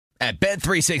At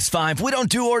Bet365, we don't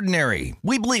do ordinary.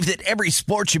 We believe that every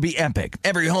sport should be epic.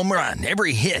 Every home run,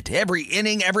 every hit, every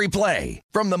inning, every play.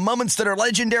 From the moments that are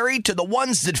legendary to the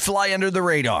ones that fly under the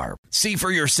radar. See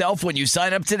for yourself when you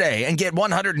sign up today and get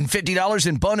 $150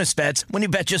 in bonus bets when you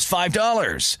bet just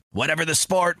 $5. Whatever the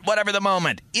sport, whatever the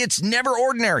moment, it's never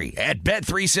ordinary at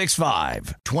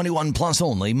Bet365. 21 plus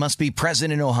only. Must be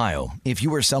present in Ohio. If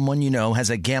you or someone you know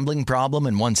has a gambling problem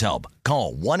and wants help,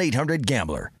 call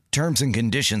 1-800-GAMBLER. Terms and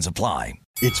conditions apply.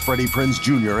 It's Freddie Prinze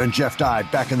Jr. and Jeff Dye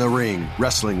back in the ring.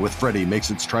 Wrestling with Freddie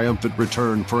makes its triumphant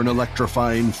return for an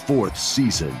electrifying 4th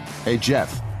season. Hey,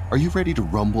 Jeff, are you ready to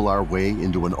rumble our way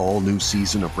into an all-new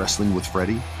season of Wrestling with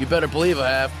Freddie? You better believe I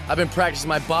have. I've been practicing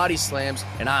my body slams,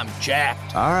 and I'm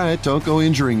jacked. All right, don't go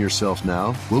injuring yourself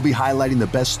now. We'll be highlighting the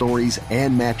best stories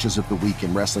and matches of the week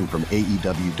in wrestling from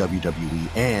AEW,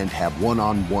 WWE, and have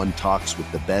one-on-one talks with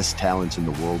the best talents in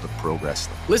the world of pro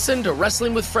wrestling. Listen to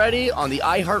Wrestling with Freddie on the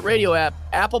iHeartRadio app,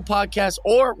 Apple Podcasts,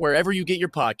 or wherever you get your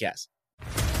podcasts.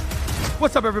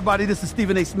 What's up, everybody? This is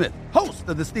Stephen A. Smith, host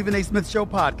of the Stephen A. Smith Show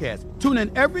podcast. Tune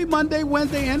in every Monday,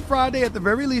 Wednesday, and Friday at the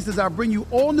very least as I bring you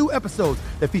all new episodes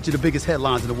that feature the biggest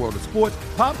headlines in the world of sports,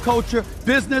 pop culture,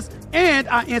 business, and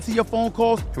I answer your phone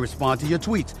calls and respond to your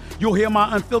tweets. You'll hear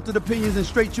my unfiltered opinions and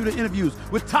straight-shooter interviews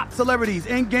with top celebrities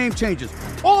and game changers.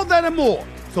 All of that and more.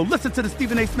 So listen to the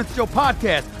Stephen A. Smith Show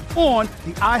podcast on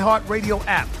the iHeartRadio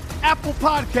app, Apple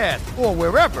Podcasts, or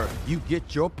wherever you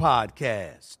get your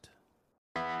podcast.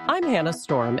 I'm Hannah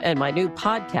Storm, and my new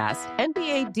podcast,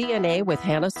 NBA DNA with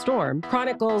Hannah Storm,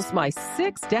 chronicles my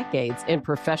 6 decades in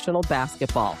professional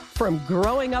basketball. From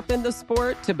growing up in the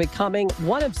sport to becoming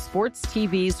one of sports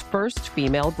TV's first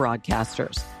female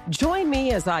broadcasters. Join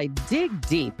me as I dig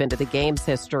deep into the game's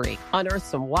history, unearth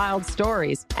some wild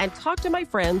stories, and talk to my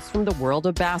friends from the world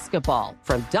of basketball,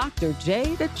 from Dr.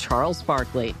 J to Charles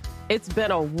Barkley. It's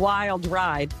been a wild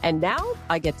ride, and now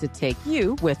I get to take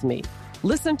you with me.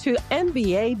 Listen to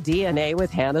NBA DNA with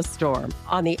Hannah Storm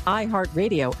on the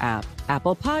iHeartRadio app,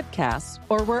 Apple Podcasts,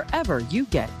 or wherever you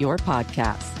get your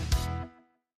podcasts.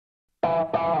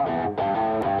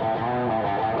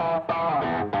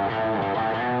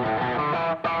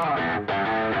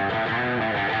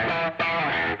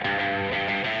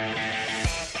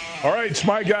 All right, it's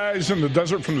my guys in the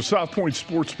desert from the South Point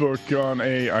Sportsbook on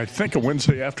I think a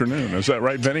Wednesday afternoon. Is that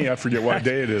right, Vinny? I forget what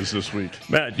day it is this week.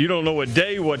 Matt, you don't know what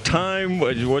day, what time,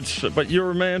 but you're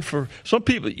a man for some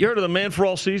people. You heard of the man for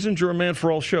all seasons. You're a man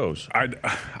for all shows.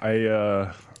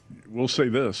 I will say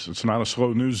this: it's not a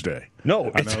slow news day.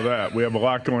 No, I know that. We have a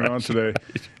lot going on today.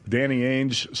 Danny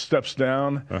Ainge steps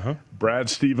down.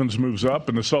 Brad Stevens moves up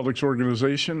in the Celtics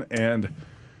organization, and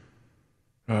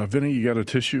Vinny, you got a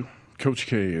tissue? Coach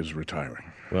K is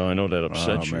retiring. Well, I know that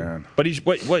upsets you. Man. But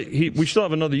we still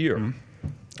have another year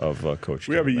of Coach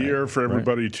K. We have a year for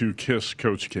everybody to kiss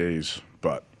Coach K's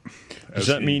butt. Does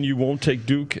that mean you won't take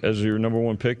Duke as your number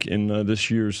one pick in this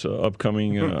year's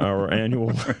upcoming our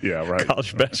annual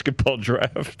college basketball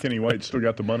draft? Kenny White still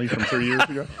got the money from 3 years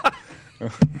ago?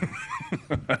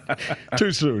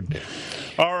 Too soon.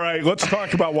 All right, let's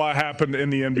talk about what happened in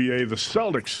the NBA. The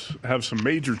Celtics have some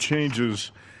major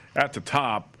changes at the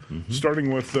top.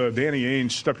 Starting with Danny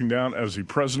Ainge stepping down as the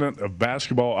president of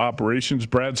basketball operations.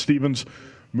 Brad Stevens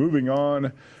moving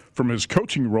on from his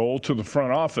coaching role to the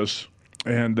front office.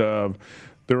 And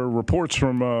there are reports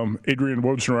from Adrian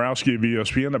Wojnarowski of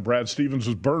ESPN that Brad Stevens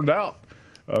was burned out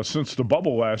since the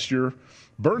bubble last year.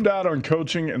 Burned out on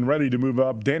coaching and ready to move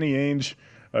up. Danny Ainge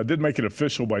did make it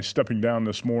official by stepping down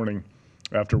this morning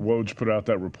after Woj put out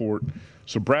that report.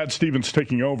 So Brad Stevens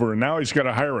taking over, and now he's got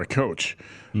to hire a coach.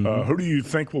 Who do you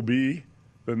think will be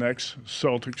the next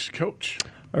Celtics coach?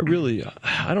 I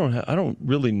don't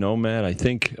really know, Matt. I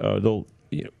think they'll.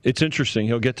 It's interesting.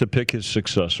 He'll get to pick his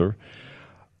successor.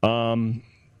 Do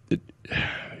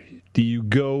you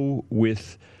go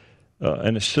with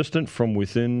an assistant from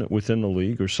within the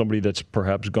league, or somebody that's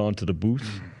perhaps gone to the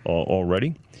booth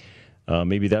already?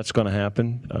 Maybe that's going to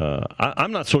happen.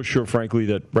 I'm not so sure, frankly,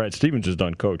 that Brad Stevens is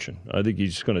done coaching. I think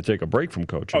he's going to take a break from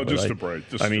coaching. Oh, just a break.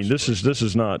 This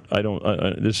is not. I don't.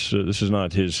 This is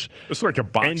not his. It's like a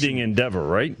boxing ending endeavor,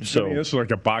 right? So this is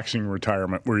like a boxing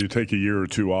retirement where you take a year or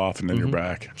two off and then you're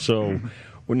back. So.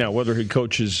 Now, whether he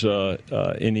coaches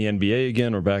in the NBA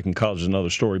again or back in college is another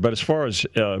story. But as far as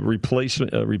replacing,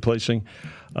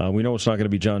 we know it's not going to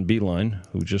be John Beilein,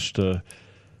 who just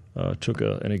took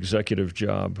an executive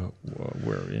job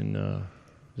where in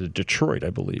Detroit, I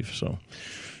believe. So,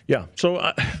 yeah.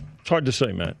 So it's hard to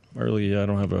say, Matt. I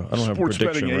don't have a prediction right now. Sports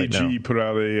Betting AG put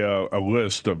out a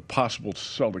list of possible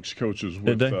Celtics coaches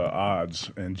with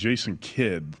odds, and Jason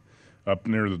Kidd up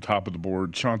near the top of the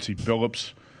board. Chauncey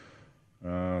Billups.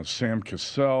 Sam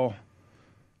Cassell.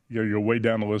 You got to go way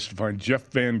down the list to find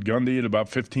Jeff Van Gundy at about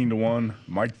 15-1.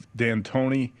 Mike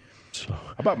D'Antoni.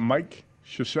 How about Mike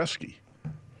Krzyzewski?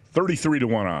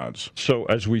 33-1 odds. So,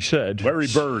 as we said, Larry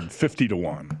Bird,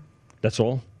 50-1. That's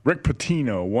all? Rick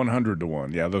Pitino,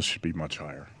 100-1. Yeah, those should be much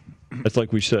higher. It's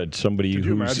like we said, somebody Could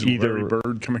you who's imagine either Larry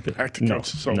Bird coming back to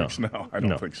coach the Celtics now? I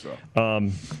don't think so.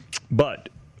 But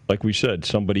like we said,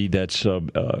 somebody that's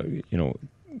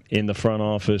in the front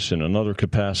office in another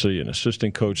capacity, an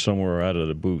assistant coach somewhere out of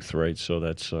the booth, right? So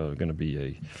that's going to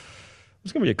be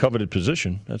a coveted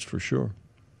position, that's for sure,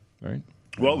 right?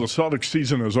 Well, the Celtics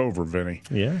season is over, Vinny.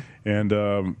 Yeah, and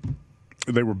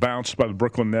they were bounced by the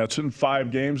Brooklyn Nets in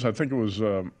 5 games. I think it was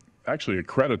actually a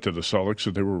credit to the Celtics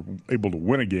that they were able to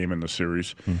win a game in the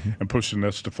series and push the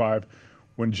Nets to 5.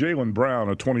 When Jaylen Brown,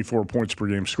 a 24 points per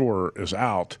game scorer, is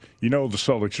out, you know the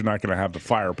Celtics are not going to have the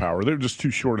firepower. They're just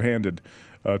too shorthanded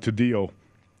to deal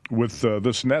with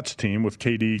this Nets team with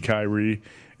KD, Kyrie,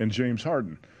 and James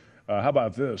Harden. How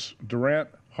about this? Durant,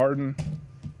 Harden,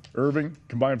 Irving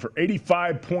combined for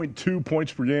 85.2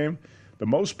 points per game, the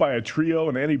most by a trio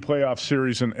in any playoff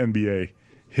series in NBA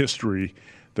history.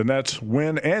 The Nets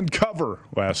win and cover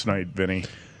last night, Vinny.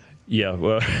 Yeah,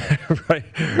 well,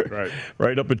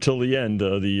 right up until the end,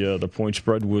 the point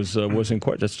spread wasn't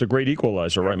quite. That's a great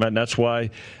equalizer, right, Matt? And that's why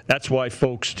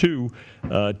folks too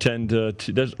tend to.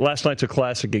 Last night's a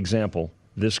classic example.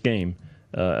 This game.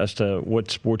 As to what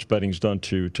sports betting's done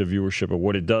to viewership, or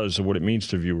what it does, or what it means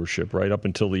to viewership, right up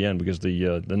until the end, because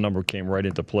the number came right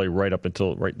into play right up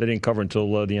until they didn't cover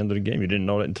until the end of the game. You didn't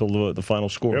know that until the final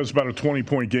score. It was about a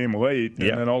 20-point game late,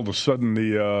 and then all of a sudden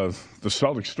the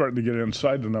Celtics starting to get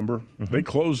inside the number. Mm-hmm. They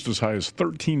closed as high as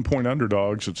 13-point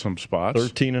underdogs at some spots.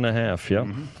 13.5, yeah,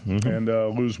 and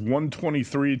lose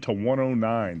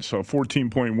 123-109. So a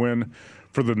 14-point win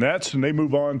for the Nets, and they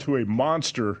move on to a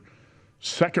monster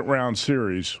second-round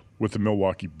series with the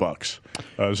Milwaukee Bucks.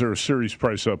 Is there a series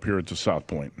price up here at the South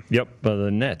Point? Yep, the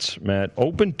Nets, Matt,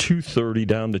 open 230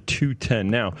 down to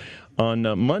 210. Now, on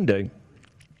Monday,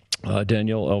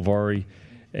 Danielle Alvari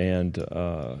and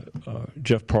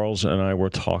Jeff Parles and I were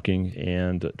talking,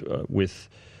 and we'll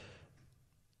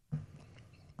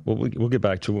get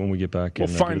back to it when we get back. We'll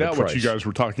find out what you guys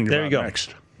were talking about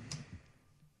next.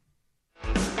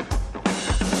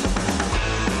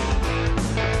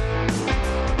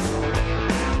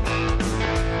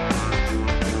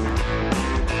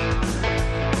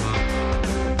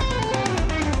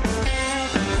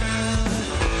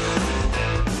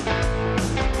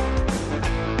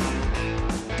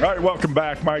 All right, welcome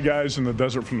back, my guys in the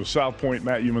desert from the South Point.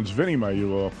 Matt Youmans, Vinny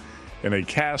Magliulo, and a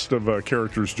cast of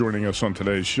characters joining us on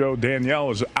today's show. Danielle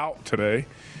is out today.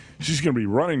 She's going to be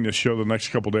running this show the next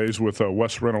couple days with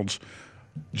Wes Reynolds.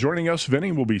 Joining us,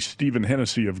 Vinny, will be Stephen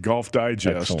Hennessy of Golf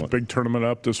Digest. Excellent. Big tournament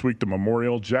up this week, the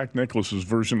Memorial. Jack Nicklaus's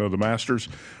version of the Masters.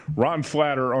 Ron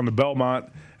Flatter on the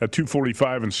Belmont at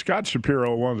 2:45. And Scott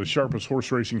Shapiro, one of the sharpest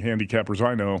horse racing handicappers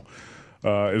I know,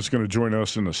 is going to join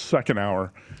us in the second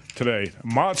hour today.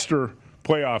 Monster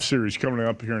playoff series coming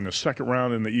up here in the second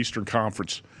round in the Eastern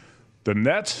Conference. The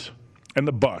Nets and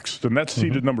the Bucks. The Nets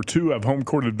seeded number 2 have home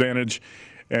court advantage.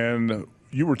 And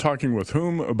you were talking with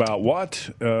whom about what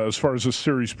as far as the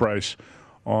series price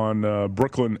on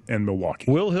Brooklyn and Milwaukee?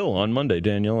 Will Hill on Monday,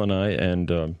 Danielle and I,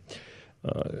 and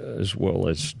as well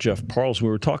as Jeff Parles. We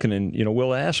were talking, and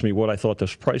Will asked me what I thought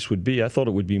this price would be. I thought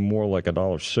it would be more like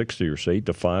 $1.60 or say 8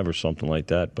 to 5 or something like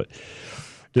that. But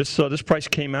this price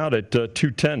came out at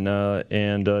 $2.10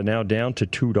 and now down to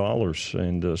 $2,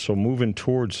 and so moving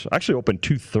towards actually opened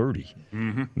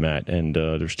 $2.30, Matt, and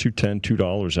there's $2.10,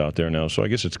 $2 out there now. So I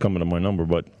guess it's coming to my number,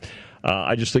 but.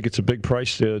 I just think it's a big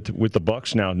price with the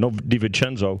Bucks now. No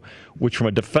DiVincenzo, which from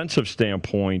a defensive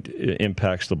standpoint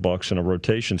impacts the Bucks and a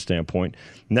rotation standpoint.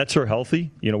 Nets are healthy.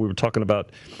 We were talking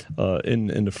about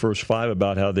in the first 5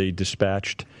 about how they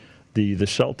dispatched the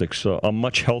Celtics, a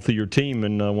much healthier team,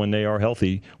 and when they are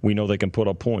healthy, we know they can put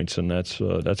up points, and that's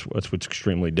what's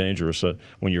extremely dangerous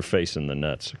when you're facing the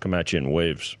Nets. Come at you in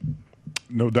waves.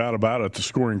 No doubt about it. The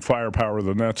scoring firepower of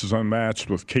the Nets is unmatched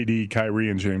with KD,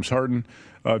 Kyrie, and James Harden.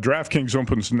 DraftKings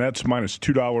opens Nets minus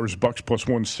 $2, Bucks plus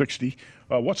 160.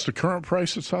 What's the current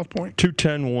price at South Point?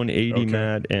 210, 180,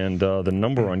 Matt, and the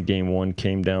number on Game 1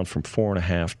 came down from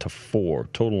 4.5 to 4.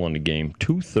 Total on the game,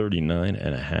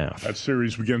 239.5. That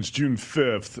series begins June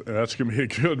 5th, and that's going to be a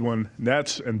good one.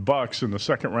 Nets and Bucks in the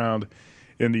second round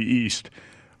in the East.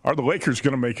 Are the Lakers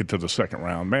going to make it to the second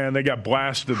round? Man, they got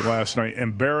blasted last night,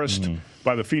 embarrassed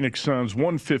by the Phoenix Suns,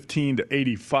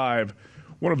 115-85.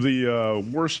 One of the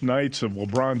worst nights of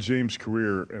LeBron James'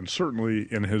 career, and certainly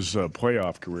in his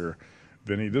playoff career.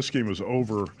 Vinny, this game was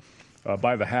over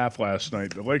by the half last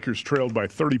night. The Lakers trailed by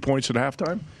 30 points at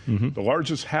halftime, the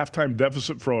largest halftime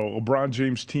deficit for a LeBron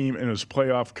James team in his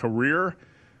playoff career.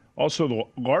 Also, the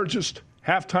largest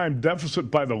halftime deficit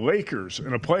by the Lakers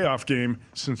in a playoff game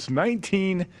since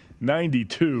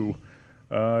 1992,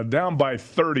 down by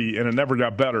 30, and it never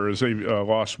got better as they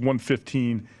lost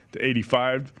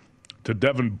 115-85 to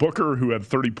Devin Booker, who had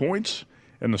 30 points,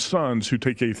 and the Suns, who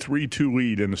take a 3-2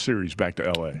 lead in the series back to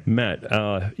L.A. Matt,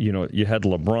 you had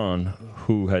LeBron,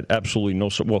 who had absolutely no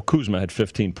 – well, Kuzma had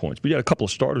 15 points. But you had a couple of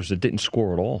starters that didn't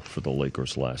score at all for the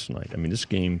Lakers last night. I mean, this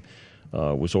game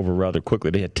was over rather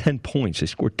quickly. They had 10 points. They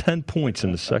scored 10 points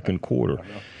in the second quarter.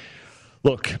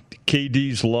 Look,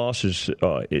 KD's loss is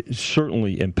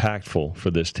certainly impactful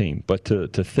for this team. But to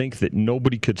think that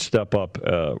nobody could step up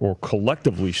or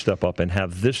collectively step up and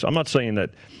have this – I'm not saying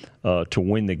that – to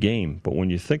win the game, but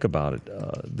when you think about it,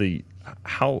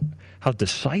 how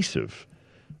decisive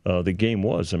the game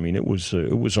was. I mean, it was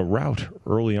a rout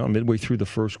early on, midway through the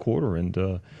first quarter, and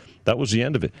that was the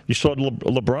end of it. You saw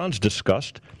LeBron's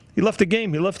disgust. He left the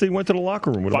game. He went to the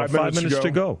locker room with about 5 minutes to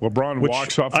go. LeBron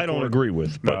walks off the court. I don't agree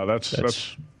with. No, that's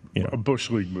a Bush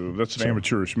League move. That's an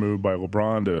amateurish move by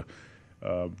LeBron to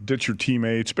ditch your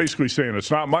teammates, basically saying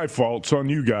it's not my fault, it's on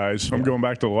you guys. I'm going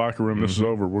back to the locker room. This is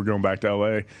over. We're going back to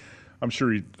L.A. I'm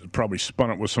sure he probably spun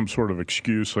it with some sort of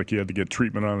excuse, like he had to get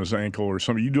treatment on his ankle or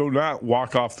something. You do not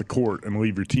walk off the court and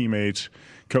leave your teammates,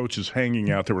 coaches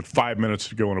hanging out there with 5 minutes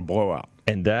to go in a blowout.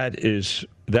 And that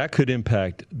could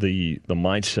impact the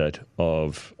mindset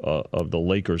of the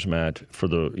Lakers, Matt, for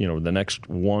the next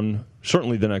one,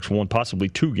 certainly the next one, possibly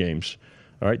two games.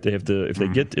 All right, they have to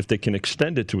if they can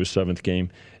extend it to a seventh game,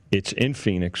 it's in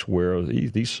Phoenix, where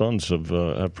these Suns have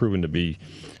proven to be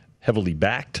heavily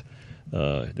backed.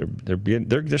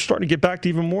 They're starting to get backed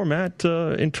even more, Matt,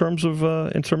 in terms of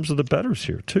the bettors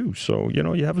here too. So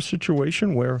you have a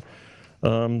situation where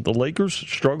the Lakers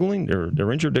struggling,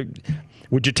 they're injured.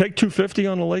 Would you take 250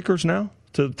 on the Lakers now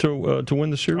to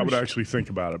win the series? I would actually think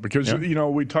about it because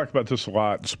we talk about this a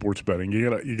lot in sports betting.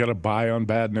 You got to buy on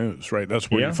bad news, right? That's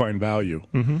where you find value.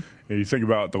 Mm-hmm. And you think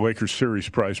about the Lakers series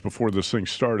price before this thing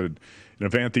started, and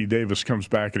if Anthony Davis comes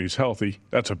back and he's healthy,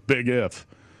 that's a big if.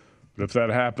 But if that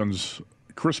happens,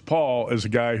 Chris Paul is a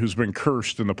guy who's been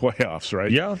cursed in the playoffs,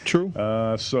 right? Yeah, true.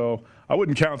 So I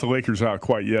wouldn't count the Lakers out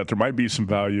quite yet. There might be some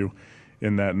value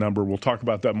in that number. We'll talk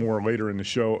about that more later in the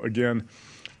show. Again,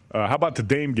 how about the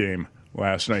Dame game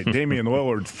last night? Damian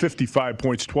Lillard, 55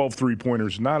 points, 12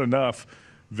 three-pointers. Not enough,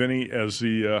 Vinny, as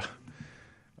the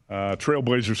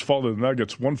Trailblazers fall to the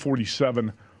Nuggets,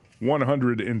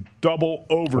 147-100 in double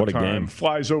overtime. What a game.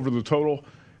 Flies over the total.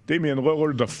 Damian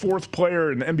Lillard, the fourth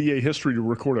player in NBA history to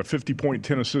record a 50-point,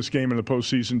 10-assist game in the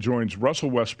postseason, joins Russell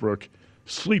Westbrook,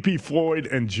 Sleepy Floyd,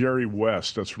 and Jerry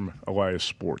West. That's from Elias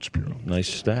Sports Bureau.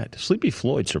 Nice stat. Sleepy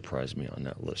Floyd surprised me on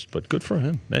that list, but good for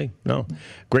him. Hey, no.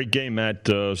 Great game, Matt.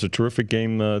 It was a terrific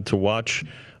game to watch,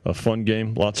 a fun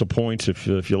game, lots of points. If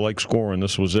you like scoring,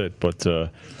 this was it. But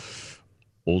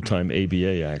old-time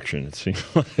ABA action, it seemed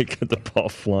like, the ball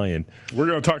flying. We're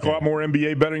going to talk a lot more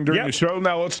NBA betting during the show.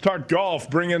 Now let's talk golf.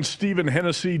 Bring in Stephen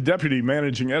Hennessy, Deputy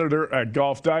Managing Editor at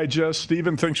Golf Digest.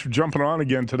 Stephen, thanks for jumping on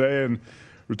again today. And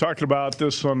we're talking about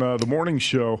this on the morning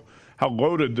show, how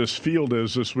loaded this field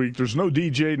is this week. There's no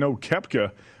DJ, no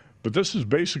Koepka, but this is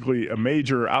basically a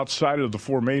major outside of the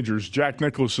four majors. Jack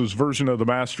Nicklaus's version of the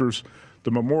Masters, the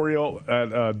Memorial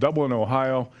at Dublin,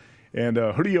 Ohio. And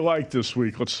who do you like this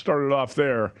week? Let's start it off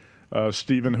there,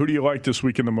 Stephen. Who do you like this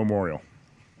week in the Memorial?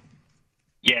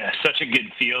 Yeah, such a good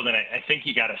field, and I think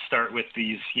you got to start with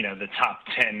these, the top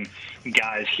 10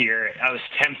 guys here. I was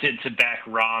tempted to back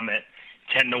Rahm at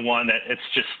 10-1. It's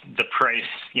just the price.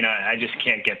 I just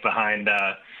can't get behind.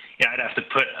 I'd have to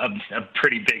put a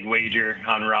pretty big wager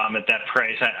on Rahm at that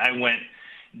price. I went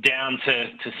down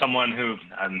to someone who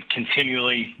I'm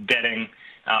continually betting.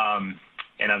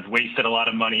 And I've wasted a lot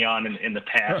of money on in the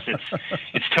past.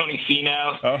 It's Tony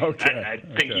Finau. Oh, okay. I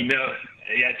think you know.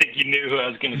 Yeah, I think you knew who I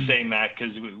was going to say, Matt,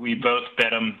 because we both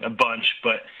bet him a bunch.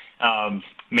 But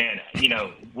man,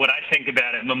 what I think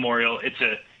about at Memorial, it's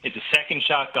a second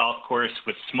shot golf course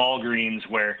with small greens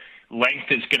where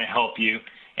length is going to help you,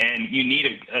 and you need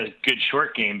a good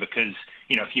short game because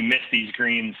if you miss these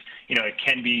greens, it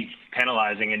can be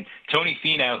penalizing. And Tony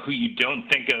Finau, who you don't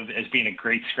think of as being a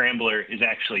great scrambler, is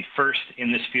actually first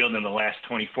in this field in the last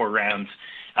 24 rounds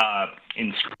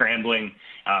in scrambling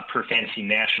per Fantasy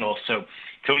National. So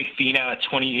Tony Finau at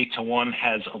 28-1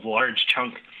 has a large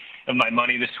chunk of my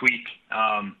money this week.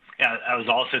 I was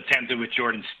also tempted with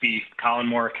Jordan Spieth, Colin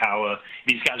Morikawa.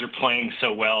 These guys are playing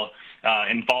so well.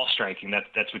 and ball striking.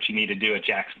 That's what you need to do at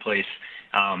Jack's Place.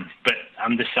 But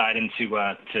I'm deciding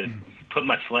to put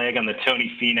my flag on the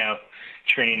Tony Finau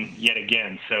train yet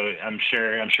again. So I'm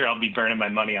sure I'll be burning my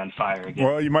money on fire again.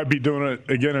 Well, you might be doing it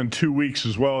again in 2 weeks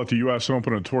as well at the U.S.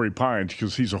 Open at Torrey Pines,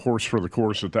 because he's a horse for the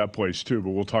course at that place too. But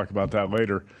we'll talk about that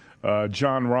later.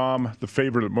 John Rahm, the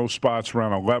favorite at most spots,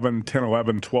 around 11, 10,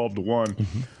 11, 12 to 1.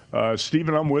 Mm-hmm.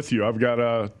 Stephen, I'm with you. I've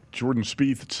got Jordan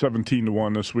Spieth at 17 to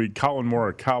 1 this week. Colin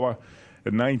Morikawa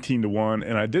at 19 to 1,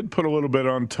 and I did put a little bit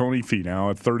on Tony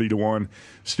Finau at 30 to 1.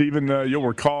 Stephen, you'll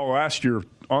recall last year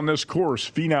on this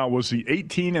course, Finau was the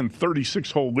 18 and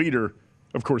 36 hole leader.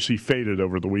 Of course, he faded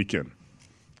over the weekend.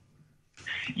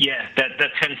 Yeah, that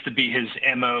tends to be his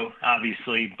MO,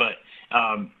 obviously, but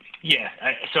I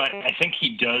think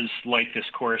he does like this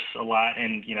course a lot,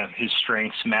 and his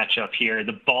strengths match up here.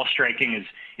 The ball striking is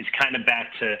kind of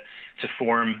back to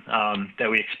form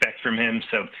that we expect from him.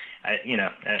 So, I've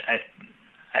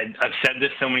said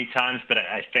this so many times, but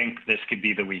I think this could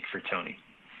be the week for Tony.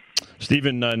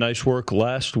 Stephen, nice work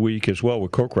last week as well with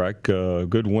Kokrak.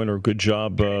 Good winner, good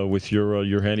job with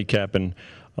your handicapping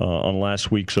on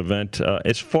last week's event.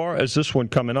 As far as this one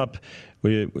coming up,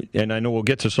 and I know we'll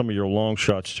get to some of your long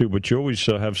shots too, but you always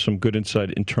have some good insight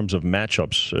in terms of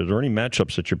matchups. Are there any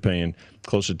matchups that you're paying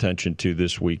close attention to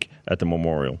this week at the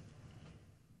Memorial?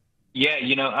 Yeah,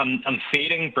 I'm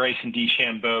fading Bryson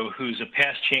DeChambeau, who's a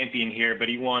past champion here, but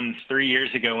he won 3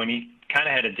 years ago when he kind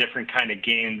of had a different kind of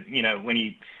game. When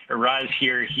he arrives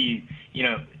here,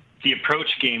 the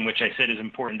approach game, which I said is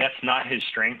important, that's not his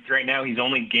strength right now. He's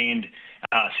only gained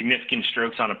significant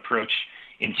strokes on approach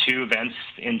in 2 events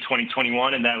in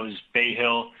 2021, and that was Bay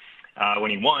Hill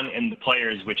when he won, and the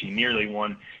Players, which he nearly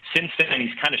won. Since then,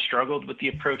 he's kind of struggled with the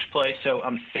approach play, so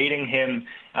I'm fading him.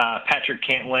 Patrick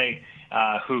Cantlay,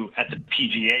 who at the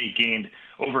PGA gained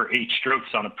over 8 strokes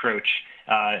on approach,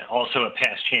 also a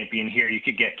past champion here. You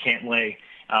could get Cantlay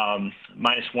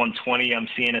minus 120 I'm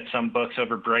seeing at some books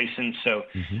over Bryson, so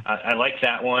I like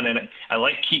that one. And I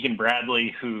like Keegan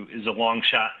Bradley, who is a long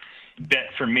shot bet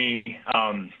for me.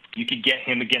 You could get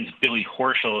him against Billy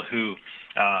Horschel, who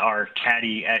our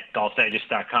caddy at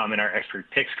golfdigest.com in our expert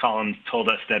picks column told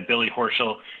us that Billy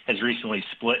Horschel has recently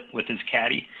split with his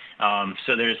caddy.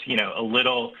 So there's, a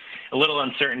little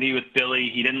uncertainty with Billy.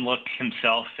 He didn't look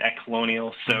himself at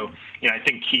Colonial. So, I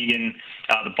think Keegan,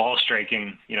 the ball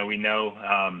striking, we know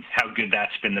how good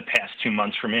that's been the past 2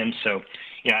 months from him. So,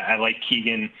 I like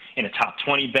Keegan in a top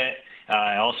 20 bet.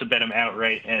 I also bet him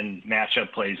outright and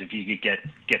matchup plays if you could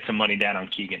get some money down on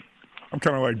Keegan. I'm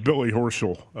kind of like Billy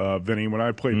Horschel, Vinny. When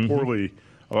I play poorly,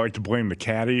 I like to blame the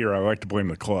caddy or I like to blame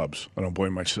the clubs. I don't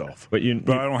blame myself. But I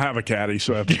don't have a caddy,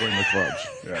 so I have to blame the clubs.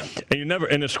 Yeah. And you never,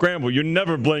 in a scramble, you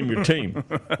never blame your team.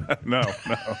 No.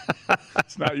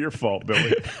 It's not your fault,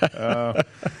 Billy.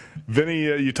 Vinny,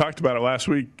 you talked about it last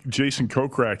week. Jason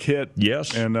Kokrak hit.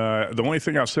 Yes. And the only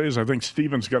thing I'll say is I think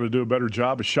Steven's got to do a better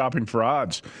job of shopping for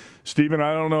odds. Steven,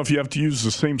 I don't know if you have to use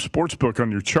the same sports book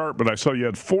on your chart, but I saw you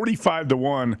had 45 to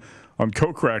 1 on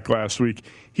Kokrak last week.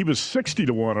 He was 60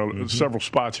 to 1 on several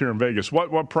spots here in Vegas.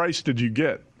 What price did you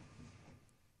get?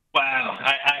 Wow,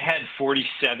 I had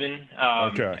 47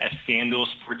 at FanDuel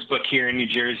Sportsbook here in New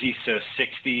Jersey, so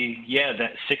 60. Yeah,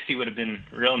 that 60 would have been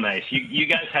real nice. You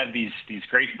guys have these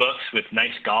great books with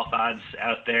nice golf odds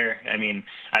out there. I mean,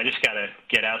 I just got to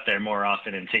get out there more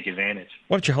often and take advantage.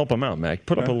 Why don't you help him out, Mac?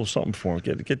 Put up a little something for him.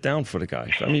 Get down for the guy.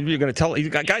 I mean, you're going to tell a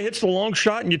guy hits the long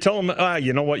shot, and you tell him,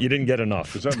 you know what, you didn't get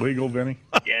enough. Is that legal, Vinny?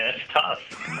 Yeah, that's tough.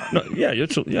 No,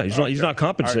 he's not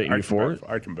compensating you for it.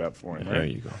 I can bet for him. Right? There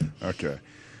you go. Okay.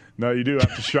 No, you do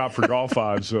have to shop for golf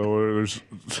odds. So there's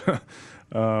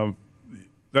that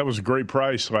was a great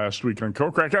price last week on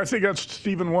Kokrak. I think that's,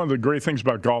 Stephen, one of the great things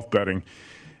about golf betting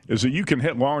is that you can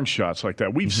hit long shots like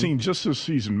that. We've seen just this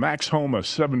season Max Homa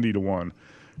 70 to 1,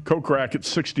 Kokrak at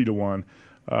 60 to 1,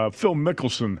 Phil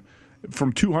Mickelson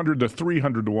from 200 to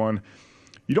 300 to 1.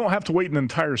 You don't have to wait an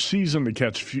entire season to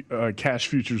catch cash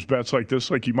futures bets like this,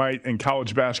 like you might in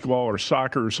college basketball or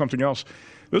soccer or something else.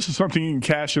 This is something you can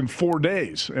cash in 4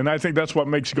 days, and I think that's what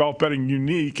makes golf betting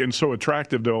unique and so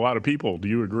attractive to a lot of people. Do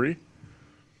you agree?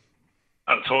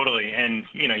 Oh, totally. And,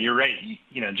 you're right.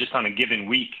 Just on a given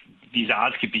week, these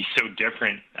odds could be so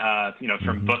different,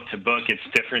 from book to book. It's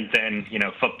different than,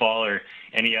 football or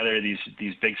any other of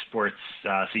these big sports.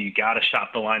 So you got to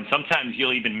shop the line. Sometimes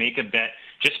you'll even make a bet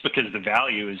just because the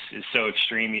value is so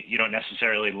extreme. You don't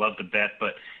necessarily love the bet,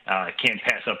 but can't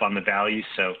pass up on the value.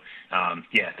 So,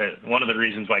 one of the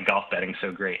reasons why golf betting is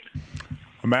so great.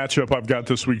 A matchup I've got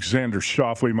this week, Xander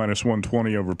Schauffele minus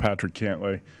 120 over Patrick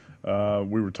Cantlay.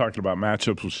 We were talking about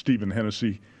matchups with Stephen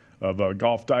Hennessy. of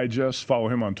Golf Digest. Follow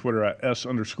him on Twitter at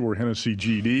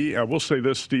 @S_HennessyGD. I will say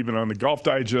this, Stephen, on the Golf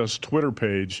Digest Twitter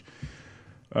page,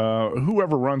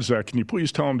 whoever runs that, can you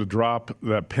please tell him to drop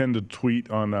that pinned tweet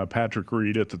on Patrick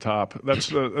Reed at the top?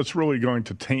 That's really going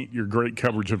to taint your great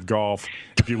coverage of golf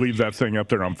if you leave that thing up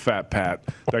there on Fat Pat,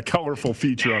 that colorful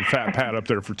feature on Fat Pat up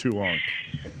there for too long.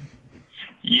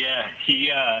 Yeah,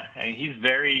 he's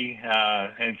very,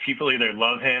 and people either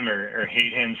love him or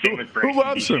hate him. Same with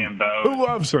Bryson DeChambeau. Who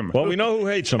loves him? Well, we know who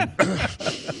hates him.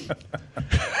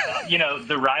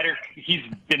 The Ryder, he's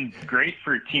been great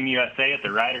for Team USA at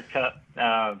the Ryder Cup.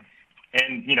 And,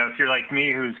 if you're like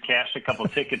me who's cashed a couple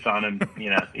tickets on him,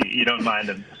 you don't mind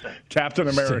him. Captain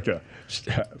America,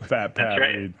 Fat Pat. That's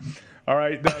right. Reed. All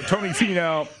right, Tony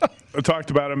Finau, I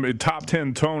talked about him, top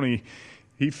 10 Tony.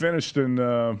 He finished in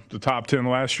the top 10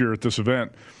 last year at this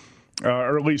event,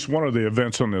 or at least one of the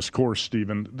events on this course,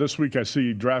 Stephen. This week I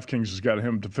see DraftKings has got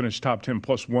him to finish top 10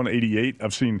 plus 188.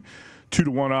 I've seen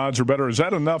 2-to-1 odds or better. Is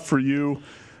that enough for you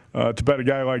to bet a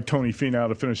guy like Tony Finau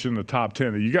to finish in the top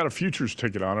 10? You got a futures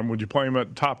ticket on him. Would you play him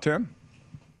at top 10?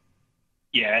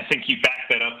 Yeah, I think you back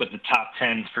that up with the top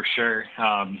 10 for sure.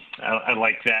 I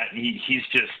like that. He's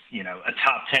just, a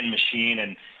top 10 machine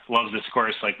and loves this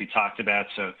course like we talked about.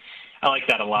 So I like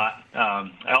that a lot.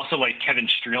 I also like Kevin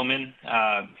Streelman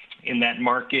in that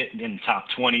market, in top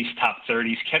 20s, top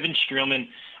 30s. Kevin Streelman,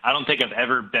 I don't think I've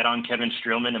ever bet on Kevin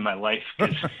Streelman in my life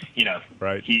because,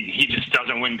 right. he just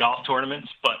doesn't win golf tournaments.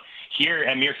 But here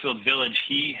at Muirfield Village,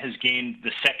 he has gained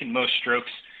the second most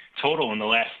strokes total in the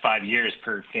last 5 years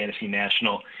per Fantasy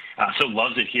National. So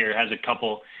loves it here. Has a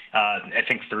couple, I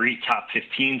think 3 top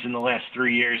 15s in the last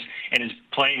 3 years, and is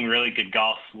playing really good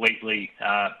golf lately.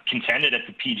 Contended at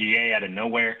the PGA out of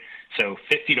nowhere. So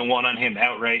 50-1 on him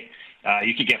outright.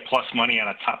 You could get plus money on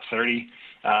a top 30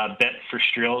 bet for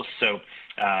Streels. So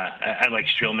I like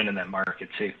Streelman in that market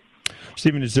too.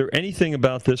 Stephen, is there anything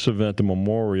about this event, the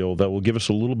Memorial, that will give us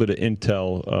a little bit of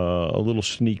intel, a little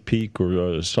sneak peek,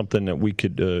 or something that we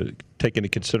could take into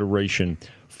consideration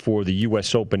for the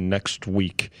U.S. Open next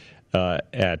week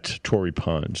at Torrey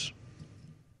Pines?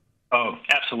 Oh,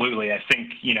 absolutely. I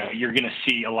think, you're going to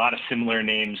see a lot of similar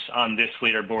names on this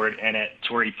leaderboard and at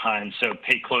Torrey Pines, so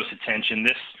pay close attention.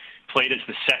 This played as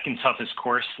the second toughest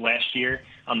course last year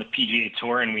on the PGA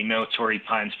Tour, and we know Torrey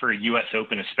Pines for a U.S.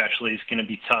 Open especially is going to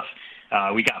be tough.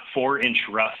 We got 4-inch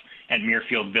rough at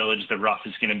Muirfield Village. The rough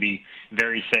is going to be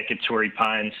very thick at Torrey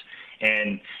Pines.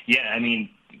 And,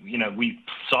 we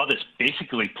saw this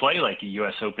basically play like a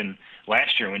U.S. Open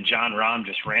last year when Jon Rahm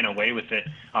just ran away with it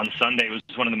on Sunday. It was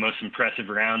one of the most impressive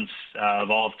rounds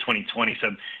of all of 2020. So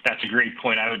that's a great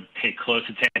point. I would pay close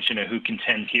attention to who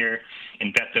contends here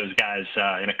and bet those guys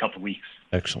in a couple weeks.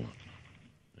 Excellent.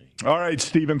 All right,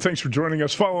 Stephen, thanks for joining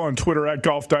us. Follow on Twitter at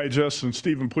Golf Digest. And,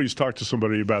 Stephen, please talk to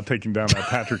somebody about taking down that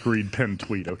Patrick Reed pinned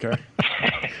tweet, okay?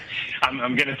 I'm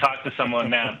going to talk to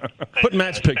someone now. Put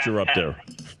Matt's picture up there.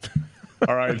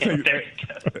 All right.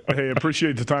 Hey,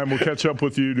 appreciate the time. We'll catch up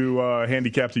with you to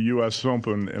handicap the U.S.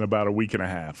 Open in about a week and a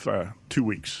half, 2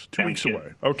 weeks. Two weeks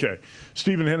away. Okay.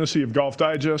 Stephen Hennessy of Golf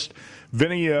Digest.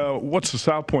 Vinny, what's the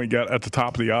South Point got at the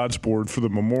top of the odds board for the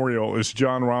Memorial? Is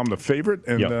Jon Rahm the favorite,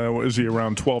 and is he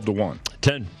around 12-1?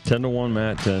 10-1,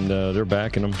 Matt, and they're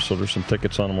backing him, so there's some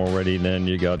tickets on him already. And then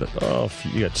you got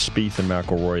Spieth and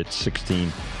McIlroy at 16,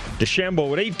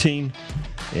 DeChambeau at 18,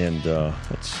 and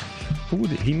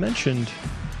he mentioned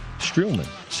Streelman,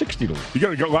 60-1. You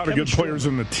got a lot of good players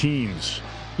in the teens.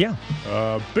 Yeah.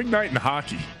 Big night in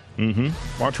hockey. Mm-hmm.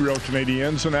 Montreal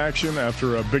Canadiens in action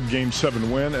after a big Game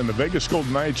 7 win, and the Vegas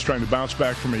Golden Knights trying to bounce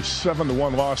back from a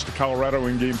 7-1 loss to Colorado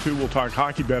in Game 2. We'll talk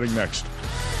hockey betting next.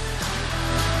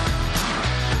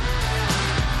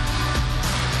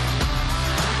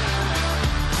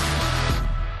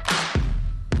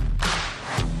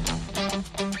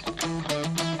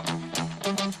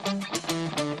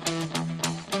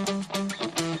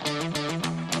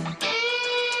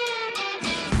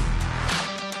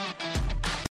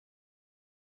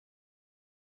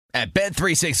 At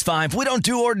Bet365, we don't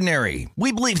do ordinary.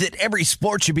 We believe that every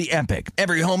sport should be epic.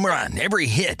 Every home run, every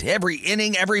hit, every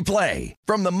inning, every play.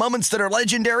 From the moments that are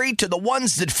legendary to the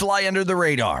ones that fly under the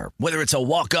radar. Whether it's a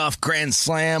walk-off grand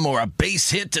slam or a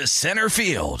base hit to center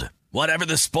field. Whatever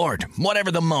the sport,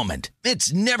 whatever the moment.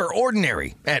 It's never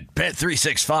ordinary at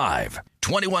Bet365.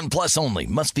 21 plus only.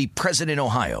 Must be present in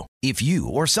Ohio. If you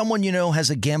or someone you know has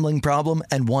a gambling problem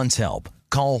and wants help,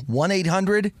 call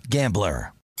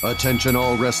 1-800-GAMBLER. Attention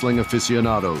all wrestling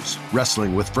aficionados.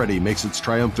 Wrestling with Freddie makes its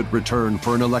triumphant return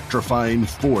for an electrifying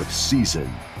 4th season.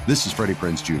 This is Freddie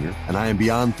Prinze Jr., and I am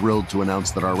beyond thrilled to announce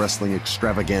that our wrestling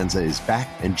extravaganza is back,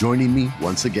 and joining me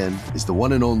once again is the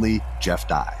one and only Jeff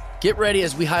Dye. Get ready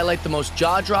as we highlight the most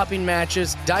jaw-dropping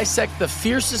matches, dissect the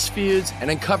fiercest feuds, and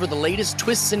uncover the latest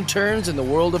twists and turns in the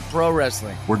world of pro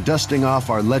wrestling. We're dusting off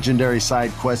our legendary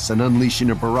side quests and unleashing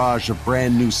a barrage of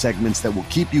brand new segments that will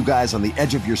keep you guys on the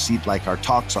edge of your seat like our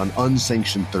talks on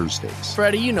Unsanctioned Thursdays.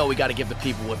 Freddie, you know we got to give the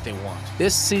people what they want.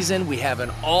 This season, we have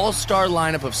an all-star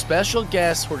lineup of special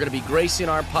guests who are going to be gracing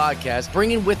our podcast,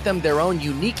 bringing with them their own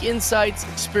unique insights,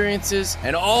 experiences,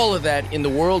 and all of that in the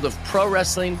world of pro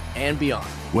wrestling and beyond.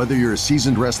 Whether you're a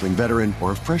seasoned wrestling veteran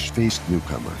or a fresh-faced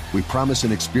newcomer, we promise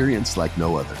an experience like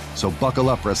no other. So buckle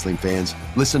up, wrestling fans.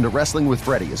 Listen to Wrestling with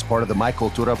Freddie as part of the My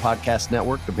Cultura Podcast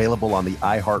Network, available on the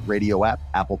iHeartRadio app,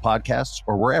 Apple Podcasts,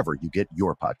 or wherever you get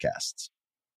your podcasts.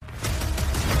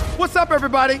 What's up,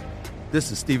 everybody? This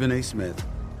is Stephen A. Smith.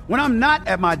 When I'm not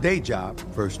at my day job,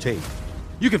 First Take,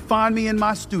 you can find me in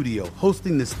my studio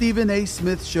hosting the Stephen A.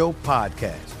 Smith Show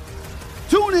podcast.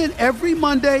 Tune in every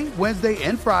Monday, Wednesday,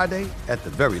 and Friday, at the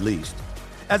very least,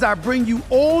 as I bring you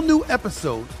all new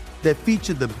episodes that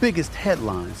feature the biggest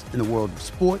headlines in the world of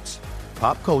sports,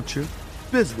 pop culture,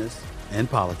 business, and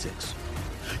politics.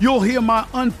 You'll hear my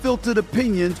unfiltered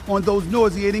opinions on those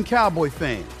nauseating Cowboy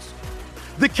fans,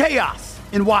 the chaos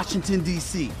in Washington,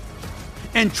 D.C.,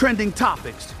 and trending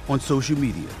topics on social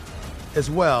media,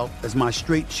 as well as my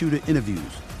straight shooter interviews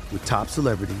with top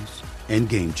celebrities and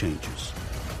game changers.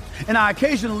 And I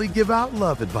occasionally give out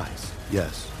love advice.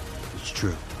 Yes, it's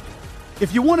true.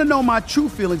 If you want to know my true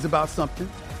feelings about something,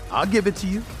 I'll give it to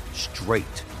you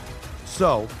straight.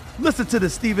 So, listen to the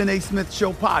Stephen A. Smith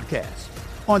Show podcast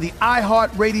on the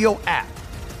iHeartRadio app,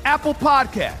 Apple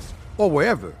Podcasts, or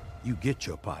wherever you get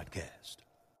your podcast.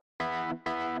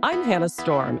 I'm Hannah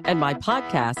Storm, and my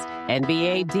podcast,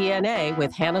 NBA DNA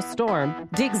with Hannah Storm,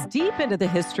 digs deep into the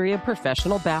history of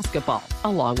professional basketball,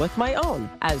 along with my own,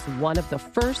 as one of the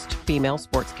first female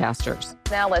sportscasters.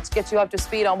 Now let's get you up to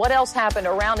speed on what else happened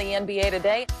around the NBA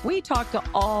today. We talk to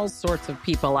all sorts of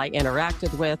people I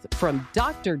interacted with, from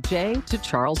Dr. J to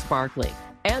Charles Barkley,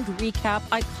 and recap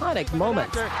iconic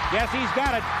moments. Yes, he's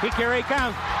got it. Here he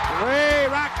comes. We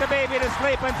rock the baby to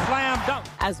sleep and slam dunk.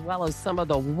 As well as some of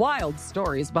the wild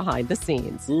stories behind the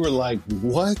scenes. We were like,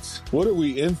 what? What are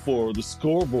we in for? The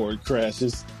scoreboard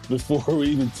crashes before we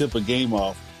even tip a game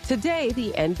off. Today,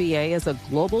 the NBA is a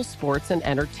global sports and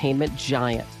entertainment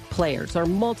giant. Players are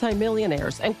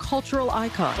multimillionaires and cultural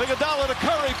icons. Iguodala to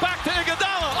Curry, back to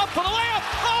Iguodala, up for the layup.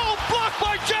 Oh, blocked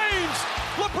by James.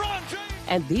 LeBron James.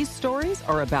 And these stories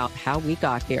are about how we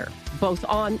got here, both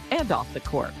on and off the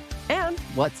court. And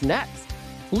what's next?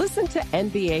 Listen to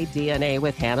NBA DNA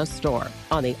with Hannah Storm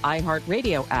on the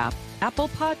iHeartRadio app, Apple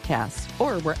Podcasts,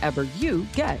 or wherever you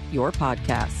get your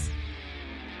podcasts.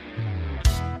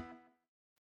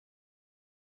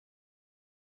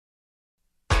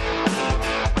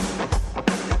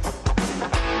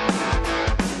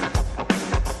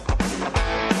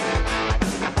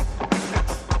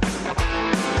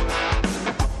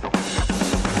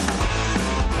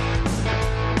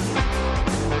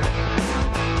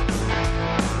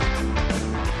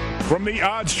 From the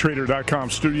oddstrader.com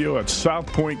studio at South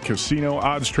Point Casino,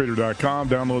 oddstrader.com.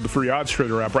 Download the free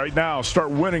OddsTrader app right now.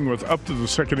 Start winning with up to the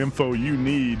second info you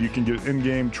need. You can get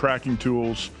in-game tracking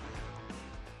tools,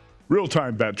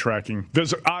 real-time bet tracking.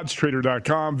 Visit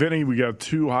oddstrader.com. Vinny, we got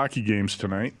 2 hockey games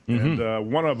tonight, and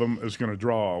one of them is going to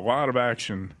draw a lot of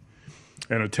action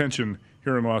and attention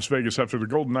here in Las Vegas after the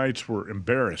Golden Knights were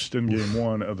embarrassed in Game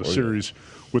 1 of the series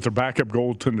with their backup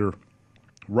goaltender,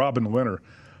 Robin Lehner.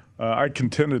 I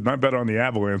contended, and I bet on the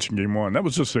Avalanche in Game 1. That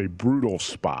was just a brutal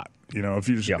spot. You know, if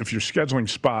you're scheduling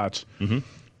spots,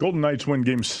 Golden Knights win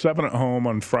Game 7 at home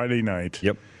on Friday night.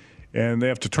 And they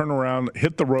have to turn around,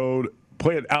 hit the road,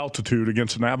 play at altitude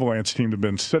against an Avalanche team that have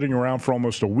been sitting around for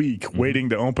almost a week waiting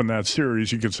to open that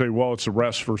series. You could say, well, it's a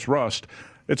rest versus rust.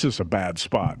 It's just a bad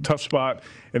spot, tough spot.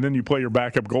 And then you play your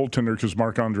backup goaltender because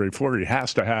Marc-Andre Fleury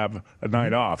has to have a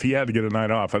night off. He had to get a night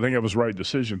off. I think that was the right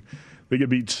decision. They get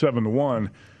beat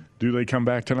 7-1. Do they come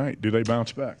back tonight? Do they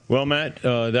bounce back? Well, Matt,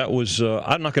 that was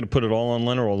I'm not going to put it all on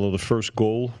Lehner, although the first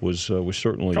goal was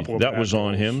certainly that was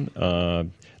on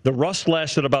him. The rust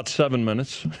lasted about 7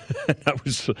 minutes.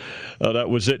 that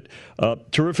was it.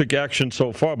 Terrific action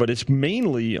so far, but it's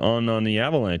mainly on the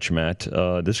Avalanche, Matt.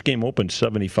 This game opened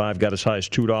 75, got as high as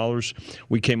 $2.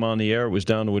 We came on the air. It was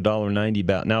down to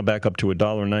 $1.90, now back up to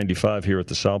 $1.95 here at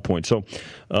the South Point. So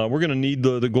we're going to need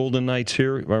the Golden Knights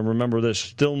here. Remember this,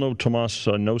 still no Tomas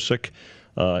Nosek,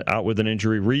 out with an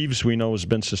injury. Reeves, we know, has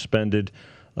been suspended.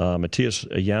 Matthias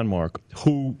Janmark,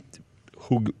 who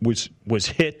was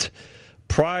hit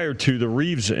prior to the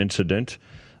Reeves incident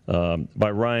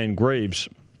by Ryan Graves,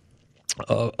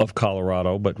 of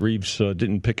Colorado, but Reeves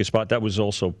didn't pick a spot. That was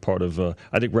also part of,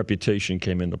 I think reputation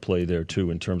came into play there,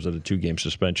 too, in terms of the 2-game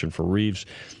suspension for Reeves.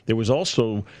 There was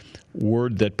also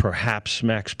word that perhaps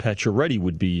Max Pacioretty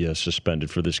would be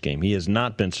suspended for this game. He has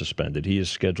not been suspended. He is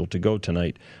scheduled to go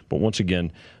tonight. But once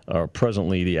again,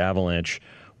 presently the Avalanche,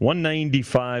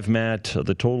 195, Matt.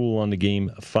 The total on the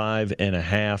game,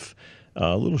 5.5.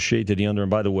 A little shade to the under.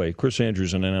 And by the way, Chris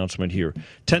Andrews, an announcement here.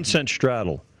 10-cent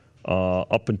straddle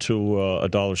up until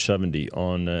 $1.70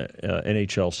 on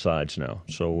NHL sides now.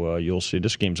 So you'll see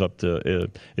this game's up to,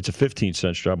 it's a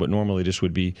 15-cent straddle, but normally this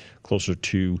would be closer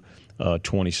to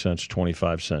 20 cents,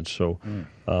 25 cents. So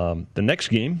the next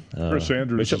game. Chris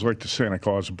Andrews is like the Santa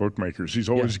Claus of bookmakers. He's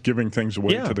always giving things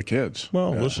away to the kids.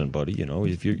 Well, listen, buddy,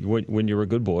 if when you're a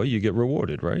good boy, you get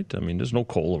rewarded, right? I mean, there's no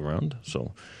coal around.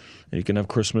 So you can have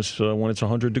Christmas when it's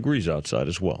 100 degrees outside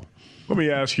as well. Let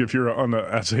me ask you, if you're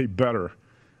as a bettor,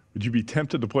 would you be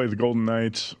tempted to play the Golden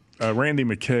Knights? Randy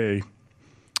McKay,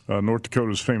 North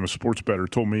Dakota's famous sports bettor,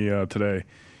 told me today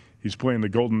he's playing the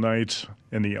Golden Knights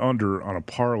and the under on a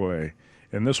parlay.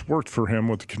 And this worked for him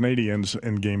with the Canadians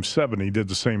in Game 7. He did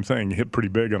the same thing. He hit pretty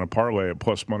big on a parlay at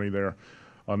plus money there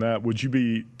on that. Would you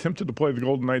be tempted to play the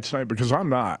Golden Knights tonight? Because I'm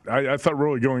not. I thought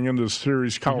really going into the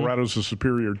series, Colorado's a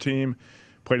superior team.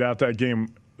 Played out that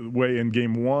game way in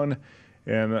Game 1.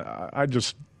 And I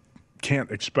just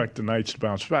can't expect the Knights to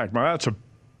bounce back. Now, that's a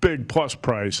big plus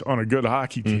price on a good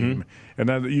hockey team, and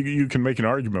that you can make an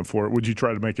argument for it. Would you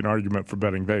try to make an argument for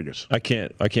betting Vegas? I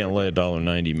can't lay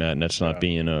 $1.90, Matt, and that's not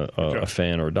being a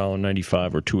fan, or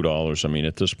 $1.95 or $2. I mean,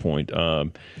 at this point,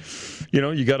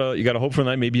 you gotta hope for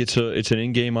that. Maybe it's an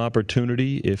in-game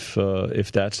opportunity if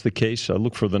that's the case. I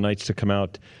look for the Knights to come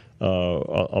out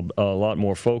a lot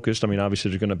more focused. I mean,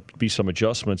 obviously there's going to be some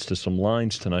adjustments to some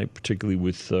lines tonight, particularly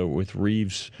with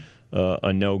Reeves.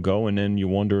 A no-go, and then you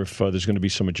wonder if there's going to be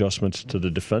some adjustments to the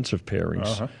defensive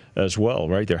pairings as well,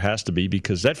 right? There has to be,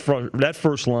 because that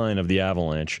first line of the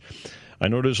Avalanche, I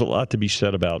know there's a lot to be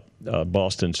said about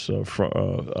Boston's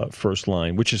first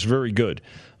line, which is very good,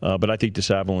 but I think this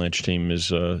Avalanche team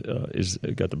is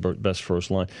got the best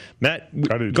first line. Matt,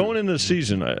 going into the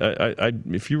season,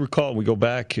 if you recall, we go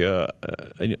back.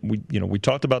 We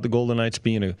talked about the Golden Knights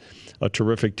being a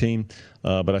terrific team,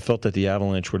 but I felt that the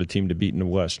Avalanche were the team to beat in the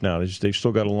West. Now they've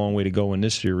still got a long way to go in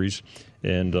this series,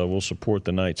 and we'll support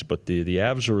the Knights. But the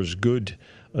Avs are as good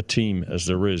a team as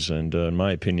there is, and in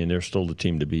my opinion, they're still the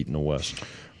team to beat in the West.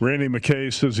 Randy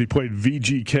McKay says he played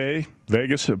VGK,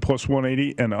 Vegas, at plus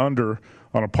 180 and under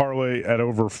on a parlay at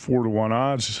over 4-1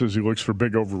 odds. He says he looks for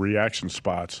big overreaction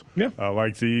spots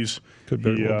like these.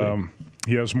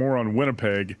 He has more on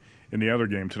Winnipeg in the other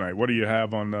game tonight. What do you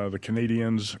have on the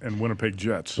Canadians and Winnipeg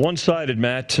Jets? One-sided,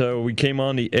 Matt. We came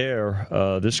on the air.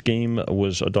 This game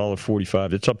was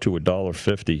 $1.45. It's up to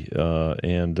 $1.50,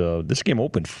 and this game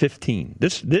opened 15.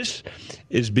 This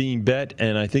is being bet,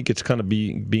 and I think it's kind of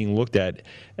being looked at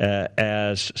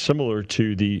as similar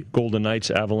to the Golden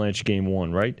Knights Avalanche Game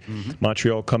 1, right?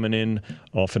 Montreal coming in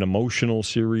off an emotional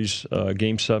series,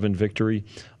 Game 7 victory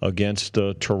against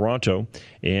Toronto,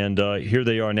 and here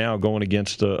they are now going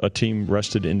against a team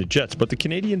rested in the Jets. But the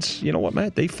Canadians, you know what,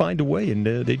 Matt? They find a way, and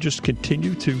they just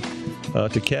continue to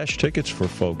cash tickets for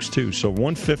folks too. So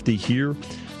 150 here.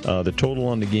 The total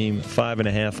on the game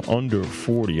 5.5 under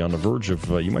 40, on the verge of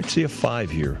you might see a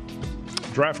 5 here.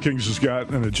 DraftKings has got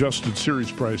an adjusted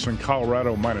series price in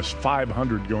Colorado minus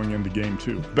 500 going into Game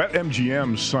 2.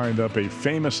 BetMGM signed up a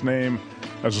famous name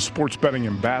as a sports betting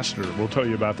ambassador. We'll tell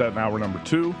you about that in hour number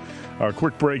 2. A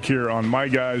quick break here on My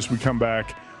Guys. We come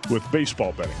back with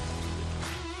baseball betting.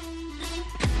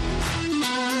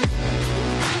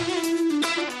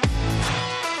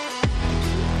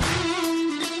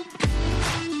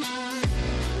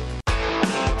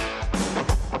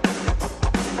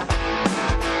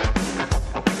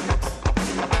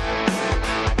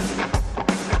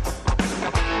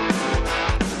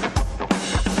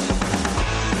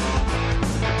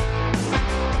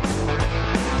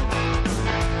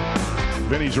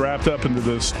 Vinny's wrapped up into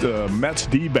this Mets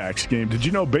D-backs game. Did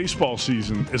you know baseball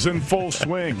season is in full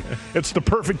swing? It's the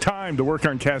perfect time to work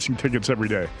on cashing tickets every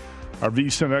day. Our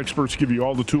VSiN experts give you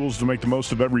all the tools to make the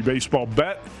most of every baseball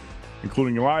bet,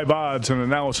 including live odds and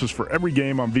analysis for every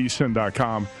game on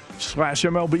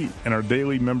vsin.com/MLB and our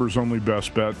daily members-only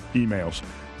best bet emails.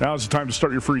 Now is the time to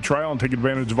start your free trial and take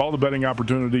advantage of all the betting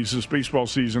opportunities this baseball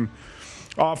season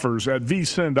offers at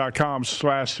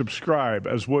vsin.com/subscribe.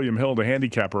 As William Hill, the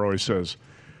handicapper, always says,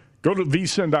 go to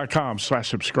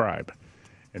vsin.com/subscribe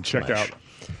and check out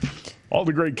all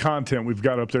the great content we've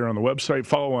got up there on the website.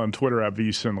 Follow on Twitter at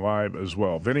vsin live as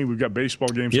well. Vinny, we've got baseball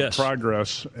games in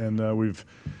progress, and we've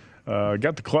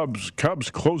Got the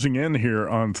Cubs closing in here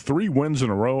on 3 wins in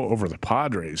a row over the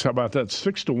Padres. How about that?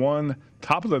 6-1,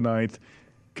 top of the ninth.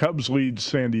 Cubs lead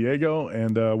San Diego,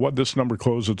 and what this number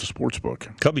closed at the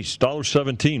sportsbook? Cubbies,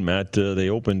 $1.17, Matt. They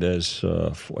opened as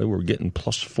we were getting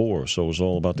 +4, so it was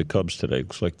all about the Cubs today.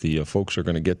 Looks like the folks are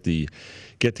going to get the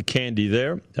candy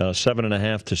there.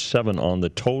 7.5 to 7 on the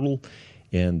total,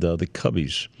 and the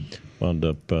Cubbies wound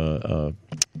up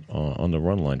on the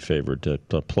run line favorite at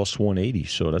 +180.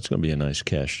 So that's going to be a nice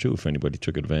cash too if anybody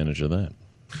took advantage of that.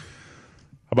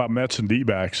 How about Mets and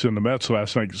D-backs? And the Mets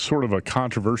last night, sort of a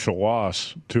controversial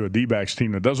loss to a D-backs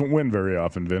team that doesn't win very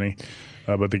often, Vinny.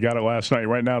 But they got it last night.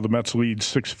 Right now, the Mets lead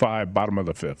 6-5, bottom of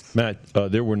the 5th.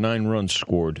 Matt, there were 9 runs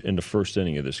scored in the first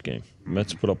inning of this game.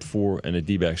 Mets put up 4, and the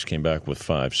D-backs came back with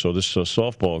 5. So this is a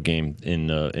softball game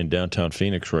in downtown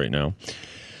Phoenix right now.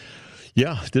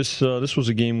 Yeah, this was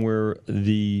a game where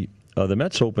the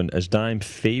Mets opened as dime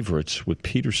favorites with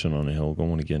Peterson on the hill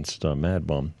going against Mad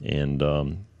Bum, and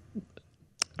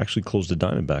actually closed the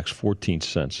Diamondbacks 14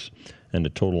 cents, and the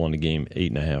total on the game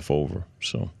 8.5 over.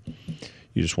 So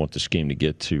you just want this game to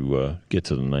get to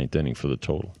the ninth inning for the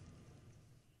total.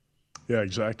 Yeah,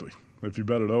 exactly. If you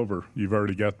bet it over, you've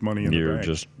already got money in the bank. You're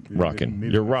just rocking.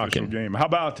 You're rocking. Game. How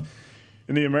about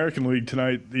in the American League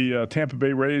tonight? The Tampa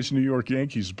Bay Rays, New York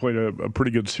Yankees played a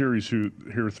pretty good series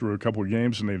here through a couple of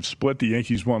games, and they've split. The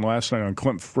Yankees won last night on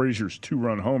Clint Frazier's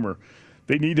 2-run homer.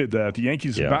 They needed that. The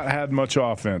Yankees have not had much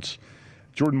offense.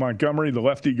 Jordan Montgomery, the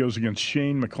lefty, goes against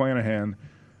Shane McClanahan.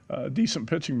 Decent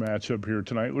pitching matchup here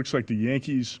tonight. Looks like the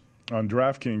Yankees on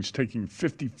DraftKings taking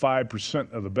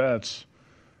 55% of the bets.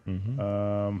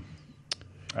 Mm-hmm.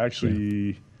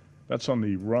 That's on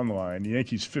the run line. The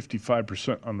Yankees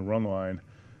 55% on the run line,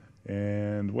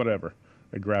 and whatever.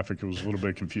 The graphic was a little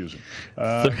bit confusing.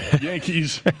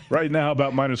 Yankees right now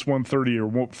about -130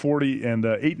 or 40, and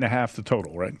 8.5 the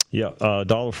total, right? Yeah,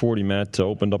 $1.40, Matt,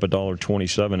 opened up at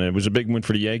 $1.27, and it was a big win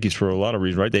for the Yankees for a lot of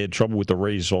reasons, right? They had trouble with the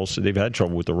Rays they've had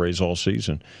trouble with the Rays all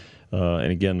season.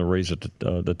 And again, the Rays at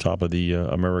the top of the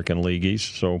American League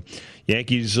East. So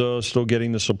Yankees still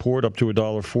getting the support up to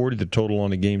 $1.40. The total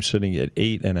on the game sitting at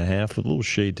 8.5 with a little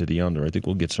shade to the under. I think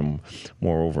we'll get some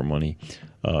more over money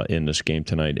in this game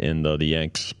tonight. And the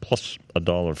Yanks plus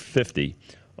 $1.50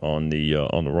 on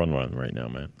the run line right now,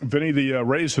 man. Vinny, the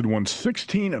Rays had won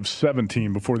 16 of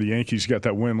 17 before the Yankees got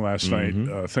that win last night,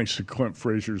 thanks to Clint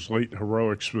Frazier's late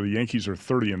heroics. The Yankees are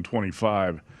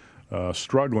 30-25,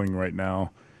 struggling right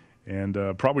now. And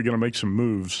probably going to make some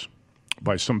moves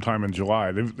by sometime in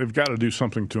July. They've got to do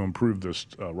something to improve this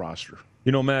roster.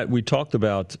 You know, Matt, we talked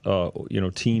about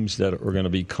teams that are going to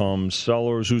become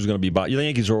sellers. Who's going to be buyers? The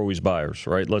Yankees are always buyers,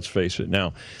 right? Let's face it.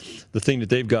 Now, the thing that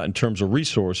they've got in terms of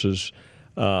resources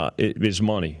is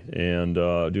money. And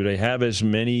do they have as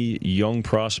many young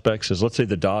prospects as, let's say,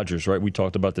 the Dodgers, right? We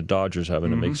talked about the Dodgers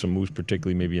having to make some moves,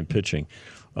 particularly maybe in pitching.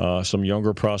 Some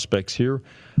younger prospects here.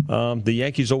 The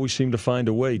Yankees always seem to find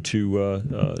a way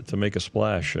to make a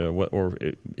splash, or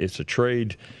it's a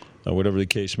trade, whatever the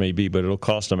case may be. But it'll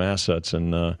cost them assets,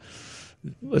 and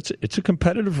it's a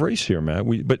competitive race here, Matt.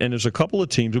 And there's a couple of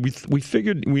teams. We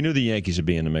figured we knew the Yankees would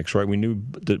be in the mix, right? We knew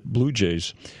the Blue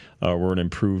Jays were an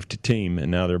improved team,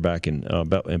 and now they're back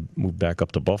moved back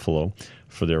up to Buffalo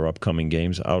for their upcoming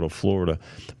games out of Florida.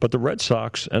 But the Red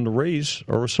Sox and the Rays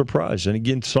are a surprise. And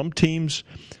again, some teams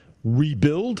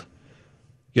rebuild,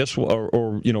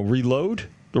 or reload.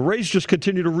 The Rays just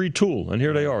continue to retool, and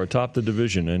here they are atop the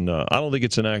division. And I don't think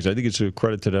it's an accident. I think it's a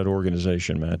credit to that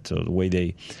organization, Matt, the way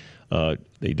they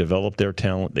develop their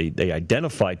talent. They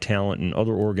identify talent in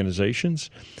other organizations,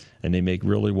 and they make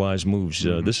really wise moves.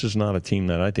 This is not a team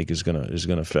that I think is going to.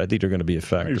 I think they're going to be a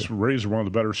factor. Rays are one of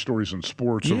the better stories in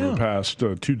sports over the past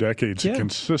 2 decades. The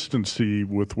consistency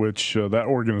with which that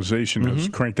organization has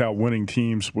cranked out winning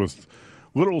teams with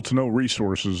little to no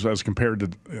resources as compared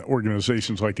to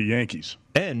organizations like the Yankees.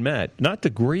 And Matt, not the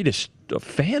greatest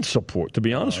fan support, to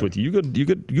be honest with you.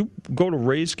 You go to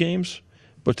Rays games,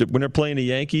 but when they're playing the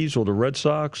Yankees or the Red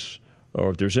Sox,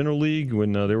 or if there's interleague,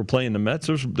 when they were playing the Mets,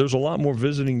 there's a lot more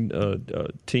visiting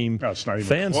team fans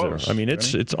close, there. I mean,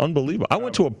 it's unbelievable. I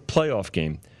went to a playoff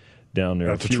game down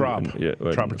there at the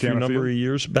Tropicana a number of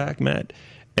years back, Matt,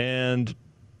 and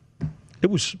it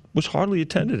was hardly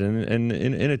attended. And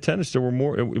in attendance, there were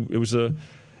more. It was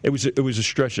a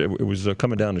stretch. It was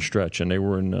coming down the stretch, and they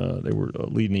were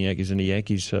leading the Yankees, and the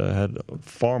Yankees had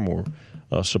far more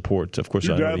support. Of course,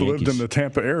 your dad lived in the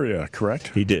Tampa area, correct?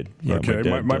 He did. Yeah,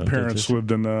 okay, my parents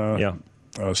lived in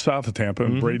south of Tampa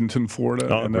in Bradenton,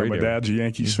 Florida. And my dad's a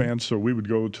Yankees fan, so we would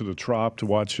go to the Trop to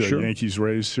watch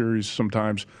Yankees-Rays series.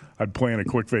 Sometimes I'd plan a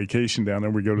quick vacation down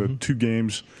there. We go to 2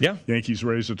 games,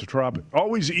 Yankees-Rays at the Trop.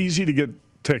 Always easy to get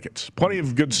tickets. Plenty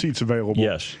of good seats available.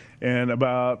 Yes. And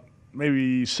about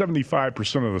maybe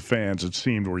 75% of the fans, it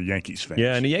seemed, were Yankees fans.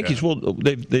 Yeah, and the Yankees will.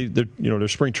 Their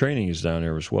spring training is down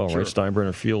there as well, right?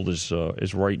 Steinbrenner Field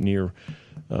is right near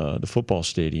the football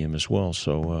stadium as well.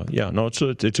 So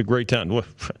it's a great town. You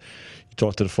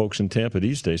talk to the folks in Tampa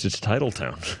these days, it's title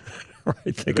town,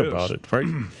 right? Think about it, right?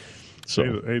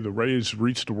 So hey, the Rays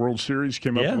reached the World Series,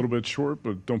 came up a little bit short,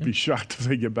 but don't be shocked if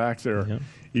they get back there,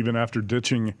 even after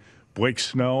ditching Blake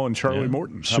Snell and Charlie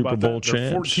Morton. How Super Bowl champs.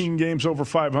 They're 14 games over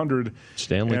 500.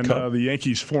 Stanley Cup. And the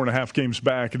Yankees 4.5 games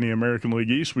back in the American League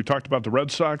East. We talked about the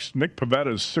Red Sox. Nick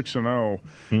Pivetta is 6-0.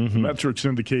 Metrics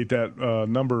indicate that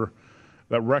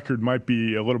that record might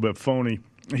be a little bit phony.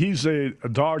 He's a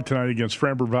dog tonight against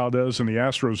Framber Valdez and the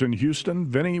Astros in Houston.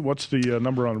 Vinny, what's the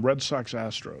number on Red Sox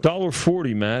Astros?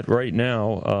 $1.40, Matt, right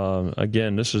now.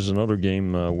 Again, this is another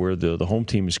game where the home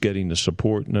team is getting the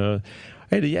support.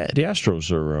 Hey, the Astros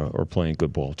are playing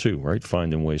good ball too, right?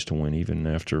 Finding ways to win even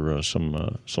after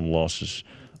some losses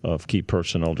of key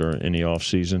personnel in the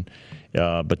offseason.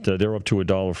 But they're up to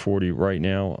 $1.40 right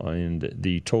now, and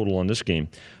the total on this game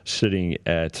sitting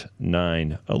at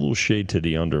 9. A little shade to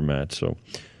the under, Matt. So,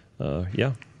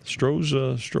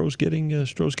 Stroh's getting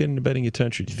the betting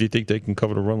attention. Do you think they can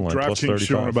cover the run line? Plus 35. DraftKings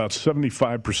showing about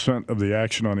 75% of the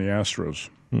action on the Astros.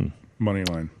 Money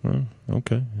line.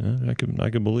 Okay. Yeah, I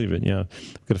can believe it. Yeah.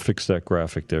 I've got to fix that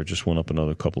graphic there. Just went up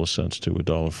another couple of cents to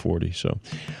 $1.40. So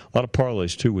a lot of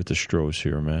parlays, too, with the Stros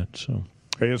here, Matt. So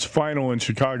hey, it's final in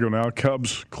Chicago now.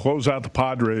 Cubs close out the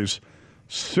Padres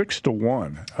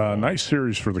 6-1. Nice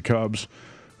series for the Cubs,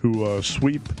 who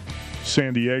sweep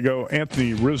San Diego.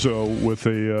 Anthony Rizzo with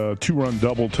a 2-run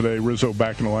double today. Rizzo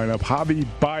back in the lineup. Javi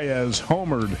Baez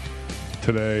homered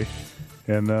today.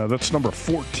 And that's number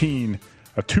 14.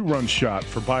 A 2-run shot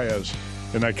for Baez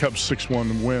in that Cubs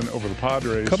 6-1 win over the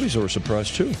Padres. Cubbies are a surprise,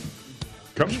 too.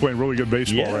 Cubs playing really good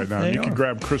baseball right now. You are. can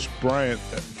grab Chris Bryant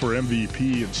for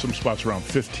MVP in some spots around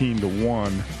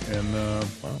 15-1. And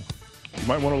you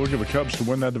might want to look at the Cubs to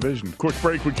win that division. Quick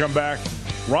break, we come back.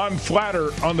 Ron Flatter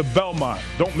on the Belmont.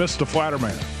 Don't miss the Flatter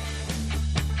Man.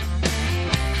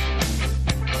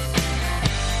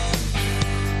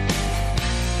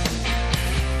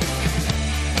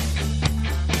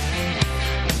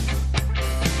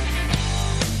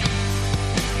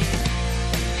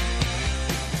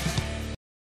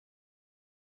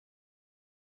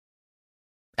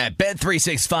 At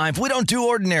Bet365, we don't do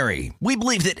ordinary. We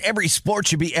believe that every sport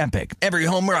should be epic. Every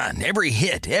home run, every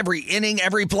hit, every inning,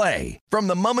 every play. From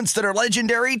the moments that are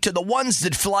legendary to the ones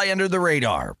that fly under the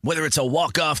radar. Whether it's a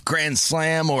walk-off grand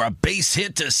slam or a base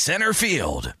hit to center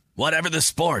field. Whatever the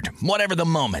sport, whatever the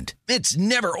moment. It's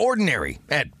never ordinary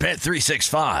at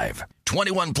Bet365.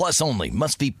 21 plus only.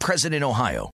 Must be present in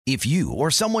Ohio. If you or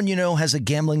someone you know has a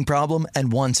gambling problem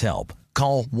and wants help,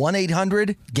 call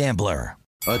 1-800-GAMBLER.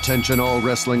 Attention all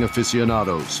wrestling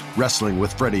aficionados. Wrestling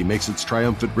with Freddie makes its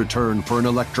triumphant return for an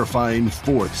electrifying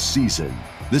 4th season.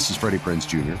 This is Freddie Prinze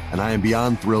Jr., and I am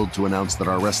beyond thrilled to announce that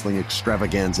our wrestling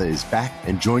extravaganza is back,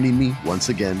 and joining me once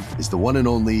again is the one and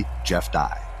only Jeff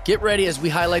Dye. Get ready as we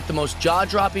highlight the most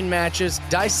jaw-dropping matches,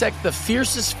 dissect the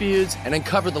fiercest feuds, and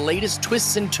uncover the latest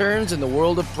twists and turns in the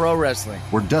world of pro wrestling.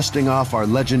 We're dusting off our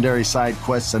legendary side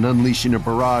quests and unleashing a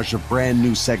barrage of brand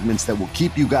new segments that will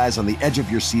keep you guys on the edge of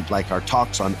your seat like our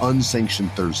talks on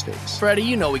Unsanctioned Thursdays. Freddie,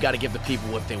 you know we got to give the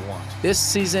people what they want. This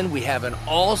season, we have an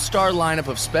all-star lineup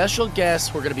of special guests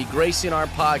who are going to be gracing our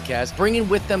podcast, bringing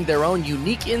with them their own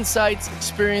unique insights,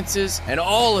 experiences, and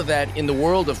all of that in the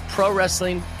world of pro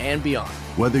wrestling and beyond.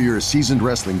 Whether you're a seasoned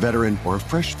wrestling veteran or a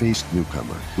fresh-faced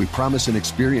newcomer, we promise an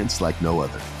experience like no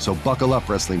other. So buckle up,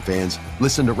 wrestling fans.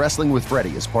 Listen to Wrestling with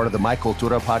Freddie as part of the My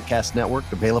Cultura Podcast Network,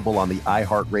 available on the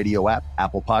iHeartRadio app,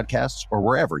 Apple Podcasts, or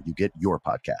wherever you get your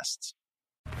podcasts.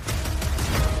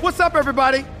 What's up,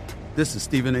 everybody? This is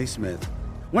Stephen A. Smith.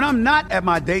 When I'm not at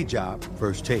my day job,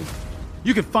 First Take,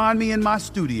 you can find me in my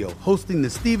studio hosting the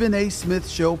Stephen A. Smith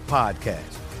Show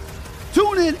podcast.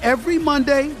 Tune in every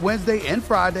Monday, Wednesday, and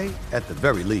Friday, at the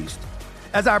very least,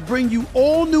 as I bring you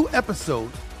all new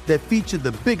episodes that feature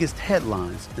the biggest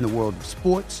headlines in the world of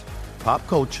sports, pop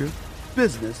culture,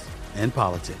 business, and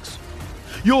politics.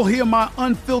 You'll hear my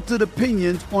unfiltered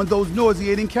opinions on those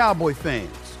nauseating Cowboy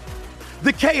fans,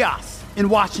 the chaos in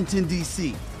Washington,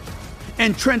 D.C.,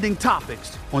 and trending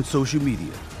topics on social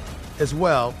media, as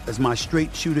well as my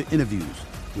straight shooter interviews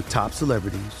with top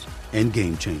celebrities and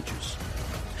game changers.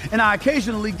 And I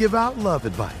occasionally give out love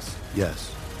advice.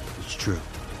 Yes, it's It's true.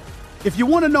 If you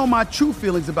want to know my true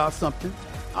feelings about something,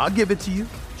 I'll give it to you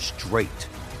straight.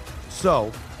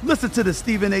 So, listen to the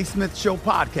Stephen A. Smith Show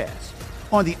podcast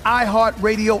on the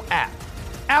iHeartRadio app,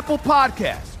 Apple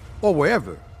Podcasts, or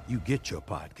wherever you get your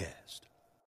podcast.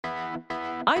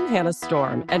 I'm Hannah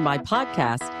Storm, and my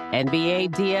podcast, NBA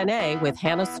DNA with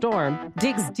Hannah Storm,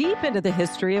 digs deep into the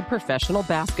history of professional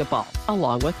basketball,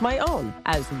 along with my own,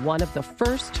 as one of the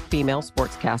first female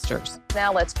sportscasters.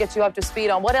 Now let's get you up to speed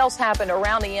on what else happened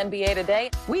around the NBA today.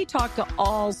 We talked to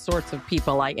all sorts of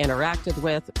people I interacted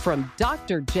with, from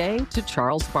Dr. J to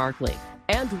Charles Barkley,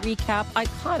 and recap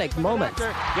iconic moments.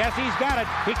 Yes, he's got it.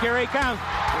 Here he comes.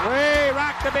 Way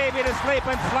rock the baby to sleep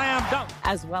and slam dunk.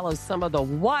 As well as some of the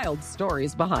wild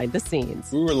stories behind the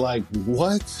scenes. We were like,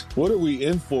 what? What are we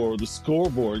in for? The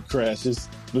scoreboard crashes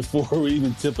before we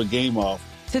even tip a game off.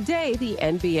 Today, the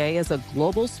NBA is a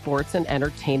global sports and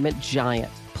entertainment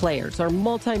giant. Players are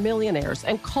multimillionaires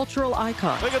and cultural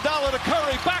icons. Iguodala to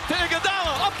Curry, back to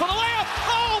Iguodala, up for the layup.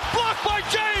 Oh, blocked by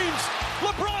James.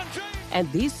 LeBron James. And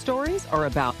these stories are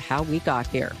about how we got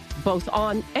here, both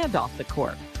on and off the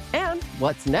court. And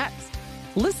what's next?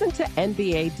 Listen to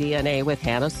NBA DNA with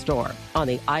Hannah Storm on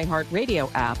the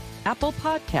iHeartRadio app, Apple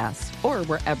Podcasts, or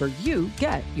wherever you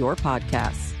get your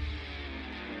podcasts.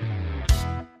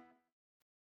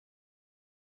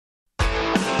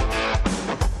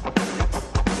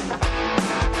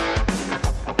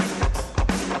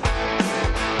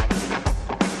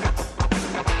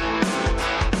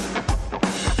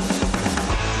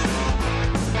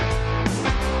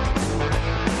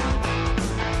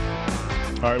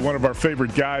 All right, one of our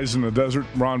favorite guys in the desert,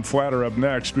 Ron Flatter, up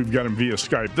next. We've got him via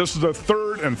Skype. This is the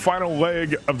third and final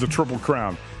leg of the Triple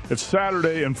Crown. It's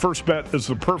Saturday, and First Bet is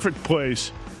the perfect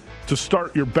place to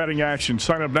start your betting action.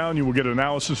 Sign up now, and you will get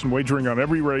analysis and wagering on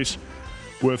every race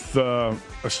with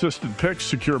assisted picks,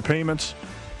 secure payments,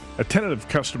 attentive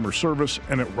customer service,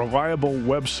 and a reliable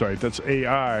website. That's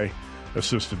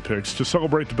AI-assisted picks. To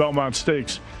celebrate the Belmont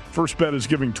Stakes, First Bet is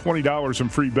giving $20 in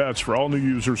free bets for all new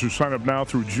users who sign up now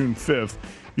through June 5th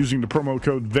using the promo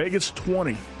code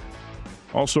Vegas20.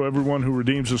 Also, everyone who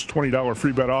redeems this $20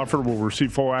 free bet offer will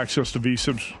receive full access to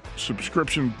VSips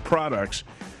subscription products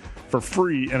for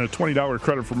free and a $20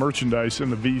 credit for merchandise in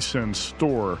the VSiN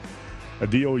store. A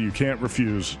deal you can't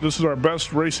refuse. This is our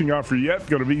best racing offer yet.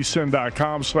 Go to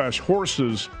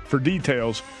vsin.com/horses for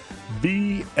details.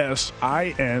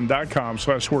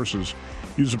 vsin.com/horses.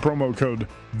 Use the promo code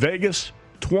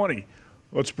Vegas20.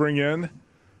 Let's bring in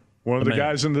one of the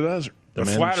guys in the desert, the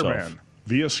Flatterman,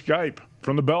 via Skype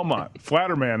from the Belmont.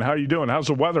 Flatterman, how you doing? How's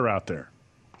the weather out there?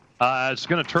 It's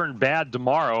going to turn bad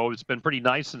tomorrow. It's been pretty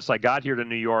nice since I got here to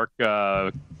New York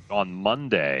on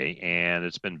Monday, and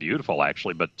it's been beautiful,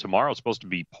 actually. But tomorrow's supposed to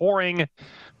be pouring.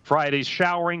 Friday's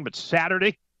showering, but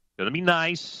Saturday going to be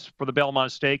nice for the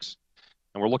Belmont Stakes,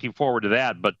 and we're looking forward to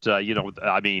that. But,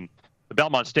 the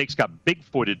Belmont Stakes got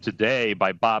bigfooted today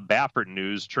by Bob Baffert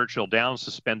News. Churchill Downs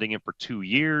suspending him for 2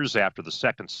 years after the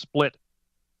second split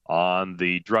on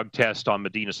the drug test on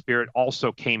Medina Spirit.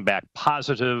 Also came back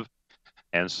positive.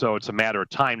 And so it's a matter of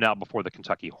time now before the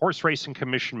Kentucky Horse Racing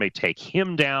Commission may take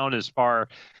him down as far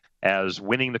as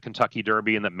winning the Kentucky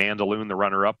Derby, and that Mandaloun, the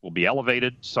runner-up, will be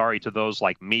elevated. Sorry to those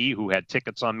like me who had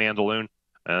tickets on Mandaloun.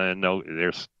 No,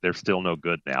 they're still no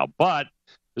good now. But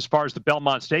as far as the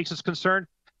Belmont Stakes is concerned,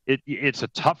 it's a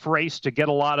tough race to get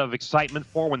a lot of excitement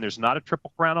for when there's not a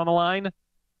Triple Crown on the line,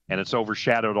 and it's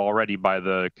overshadowed already by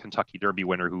the Kentucky Derby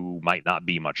winner, who might not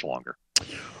be much longer.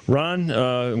 Ron,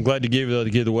 I'm glad to give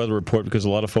the weather report, because a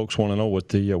lot of folks want to know what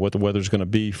the weather's going to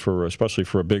be especially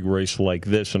for a big race like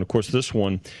this. And of course, this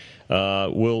one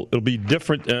it'll be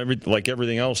different, like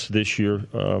everything else this year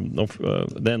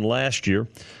than last year.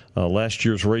 Last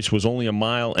year's race was only 1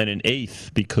 1/8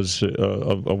 miles because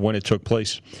of when it took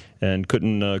place, and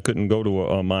couldn't go to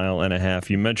 1.5 miles.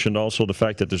 You mentioned also the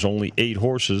fact that there's only 8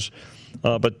 horses,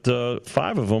 but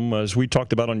 5 of them, as we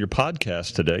talked about on your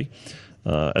podcast today.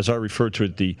 As I refer to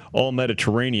it, the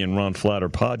All-Mediterranean Ron Flatter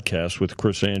podcast with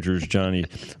Chris Andrews, Johnny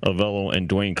Avello, and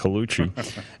Dwayne Colucci,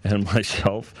 and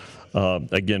myself.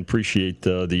 Again, appreciate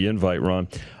the invite, Ron.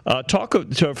 Talk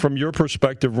from your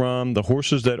perspective, Ron, the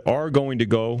horses that are going to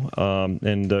go,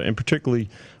 and particularly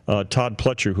Todd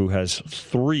Pletcher, who has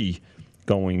 3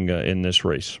 going in this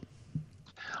race.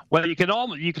 Well, you can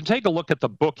take a look at the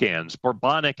bookends,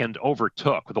 Bourbonic and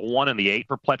Overtook, the 1 and the 8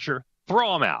 for Pletcher.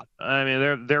 Throw them out. I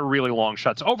mean, they're really long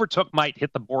shots. Overtook might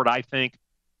hit the board, I think,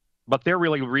 but they're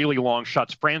really, really long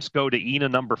shots. Francisco de Ina,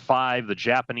 number 5, the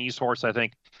Japanese horse, I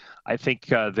think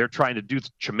they're trying to do the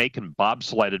Jamaican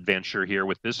bobsled adventure here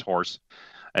with this horse.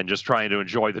 and just trying to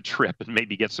enjoy the trip and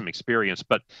maybe get some experience.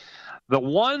 But the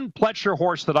one Pletcher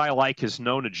horse that I like is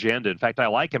Known Agenda. In fact, I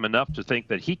like him enough to think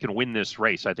that he can win this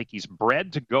race. I think he's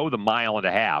bred to go the 1.5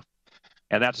 miles.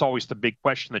 And that's always the big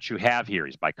question that you have here.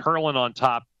 He's by Curlin on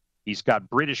top. He's got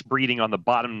British breeding on the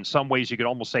bottom. In some ways, you could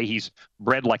almost say he's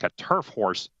bred like a turf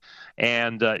horse.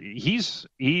 And he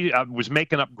was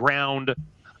making up ground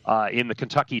in the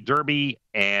Kentucky Derby.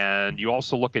 And you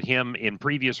also look at him in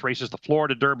previous races, the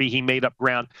Florida Derby, he made up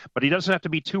ground. But he doesn't have to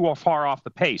be too far off the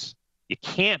pace. You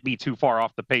can't be too far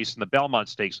off the pace in the Belmont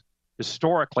Stakes.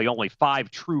 Historically, only 5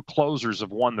 true closers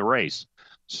have won the race.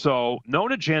 So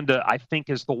Known Agenda, I think,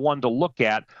 is the one to look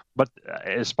at. But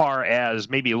as far as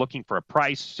maybe looking for a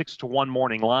price, 6-1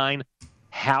 morning line.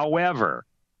 However,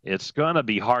 it's going to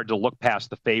be hard to look past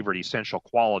the favorite, Essential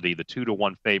Quality, the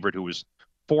 2-1 favorite who was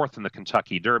 4th in the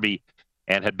Kentucky Derby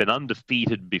and had been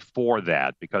undefeated before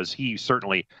that, because he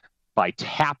certainly, by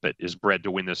Tapit, is bred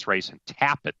to win this race. And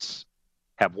Tapits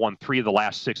have won 3 of the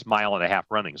last 6.5 mile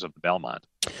runnings of the Belmont.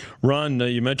 Ron,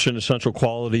 you mentioned Essential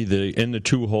Quality, in the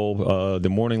 2-hole, the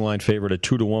morning line favorite at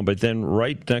 2-1, but then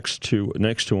right next to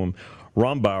him,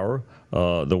 Rombauer,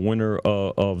 the winner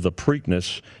of the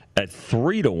Preakness, at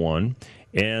 3-1,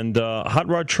 and Hot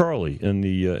Rod Charlie in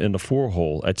the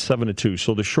 4-hole at 7-2.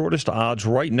 So the shortest odds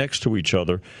right next to each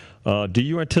other. Do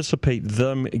you anticipate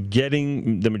them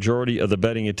getting the majority of the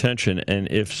betting attention? And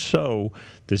if so,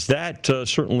 does that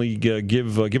certainly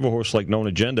give a horse like Known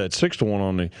Agenda at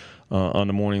 6-1 on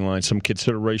the morning line some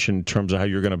consideration in terms of how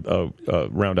you're going to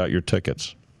round out your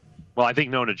tickets? Well, I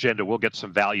think Known Agenda will get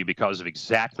some value because of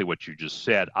exactly what you just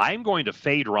said. I'm going to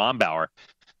fade Rombauer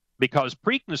because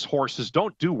Preakness horses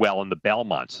don't do well in the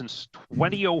Belmont. Since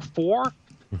 2004,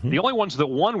 the only ones that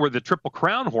won were the Triple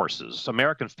Crown horses,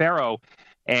 American Pharoah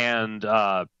and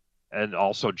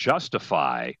also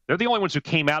Justify. They're the only ones who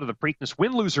came out of the Preakness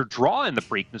win, lose, or draw in the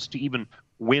Preakness to even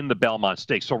win the Belmont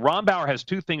Stakes. So Rombauer has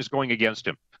 2 things going against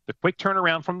him: the quick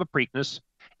turnaround from the Preakness,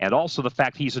 and also the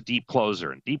fact he's a deep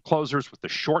closer. And deep closers with the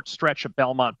short stretch at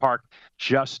Belmont Park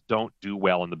just don't do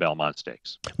well in the Belmont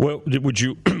Stakes. Well, would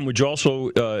you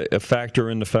also factor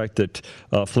in the fact that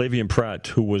Flavien Prat,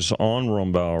 who was on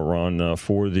Rombauer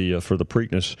for the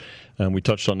Preakness, and we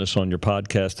touched on this on your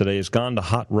podcast today, has gone to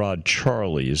Hot Rod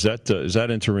Charlie. Is that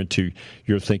enter into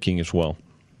your thinking as well?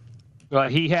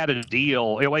 He had a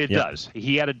deal. It does.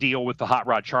 He had a deal with the Hot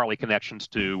Rod Charlie connections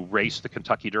to race the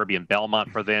Kentucky Derby in Belmont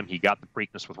for them. He got the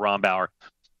Preakness with Rombauer.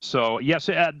 So, yes,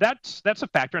 that's a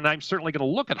factor, and I'm certainly going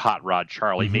to look at Hot Rod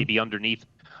Charlie, maybe underneath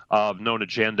of Known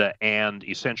Agenda and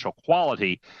Essential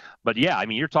Quality. But, yeah, I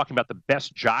mean, you're talking about the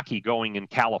best jockey going in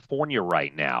California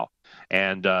right now.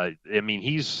 And, I mean,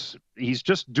 he's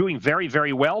just doing very,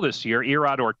 very well this year.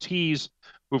 Irad Ortiz,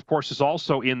 who, of course, is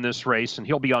also in this race, and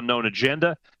he'll be on Known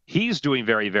Agenda. He's doing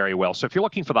very, very well. So if you're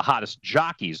looking for the hottest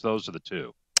jockeys, those are the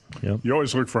 2. Yep. You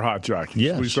always look for hot jockeys.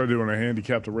 Yes. We started doing a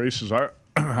handicap the races.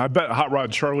 I bet Hot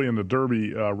Rod Charlie in the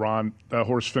Derby, Ron, that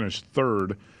horse finished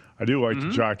 3rd. I do like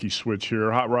the jockey switch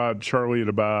here. Hot Rod Charlie at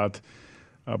about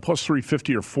plus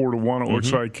 350 or 4-1, it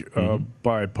looks like,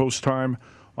 by post time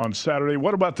on Saturday.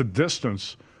 What about the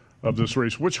distance of this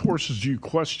race? Which horses do you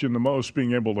question the most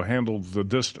being able to handle the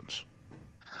distance?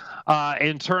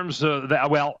 In terms of that,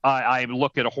 well, I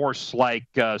look at a horse like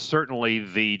certainly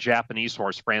the Japanese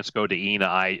horse, Francisco de Ina.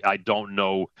 I don't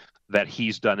know that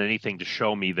he's done anything to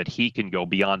show me that he can go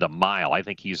beyond a mile. I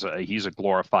think he's a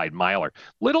glorified miler.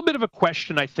 Little bit of a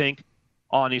question, I think,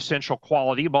 on Essential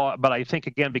Quality, but I think,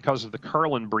 again, because of the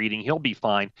Curlin breeding, he'll be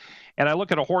fine. And I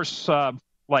look at a horse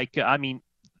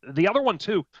the other one,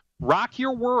 too, Rock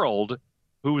Your World,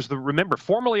 who was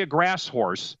formerly a grass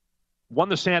horse, won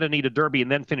the Santa Anita Derby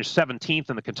and then finished 17th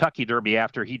in the Kentucky Derby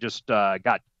after he just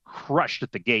got crushed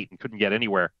at the gate and couldn't get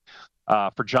anywhere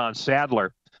for John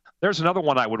Sadler. There's another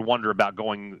one I would wonder about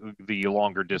going the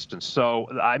longer distance. So,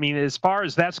 I mean, as far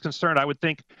as that's concerned, I would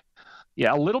think,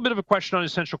 a little bit of a question on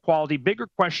Essential Quality, bigger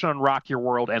question on Rock Your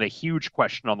World, and a huge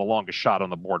question on the longest shot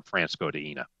on the board, Francisco de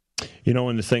Ina. You know,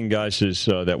 and the thing, guys, is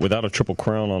that without a Triple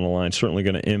Crown on the line, certainly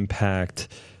going to impact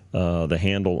the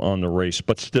handle on the race.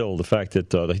 But still, the fact that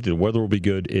the weather will be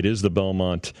good, it is the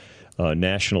Belmont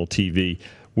national TV.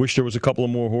 Wish there was a couple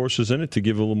of more horses in it to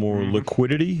give a little more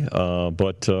liquidity.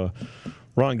 But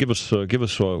Ron, give us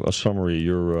a summary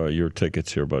of your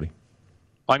tickets here, buddy.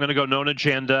 I'm going to go Known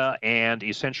Agenda and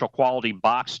Essential Quality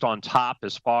boxed on top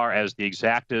as far as the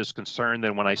exacta is concerned.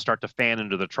 Then when I start to fan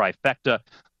into the trifecta,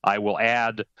 I will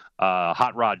add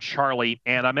Hot Rod Charlie,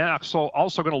 and I'm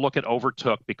also going to look at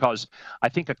Overtook because I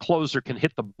think a closer can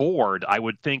hit the board. I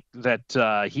would think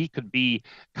that he could be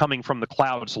coming from the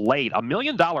clouds late. $1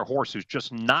 million horse who's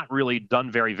just not really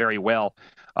done very, very well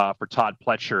for Todd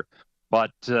Pletcher.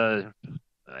 But,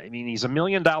 I mean, he's $1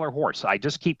 million horse. I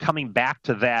just keep coming back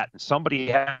to that. Somebody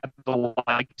had to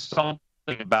like something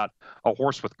about a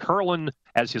horse with Curlin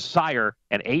as his sire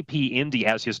and AP Indy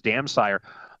as his dam sire.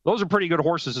 Those are pretty good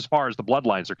horses as far as the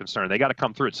bloodlines are concerned. They got to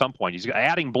come through at some point. He's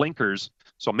adding blinkers,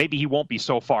 so maybe he won't be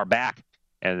so far back,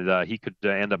 and he could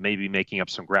end up maybe making up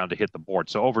some ground to hit the board.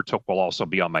 So Overtook will also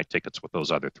be on my tickets with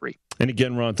those other three. And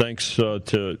again, Ron, thanks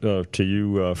to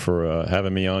you for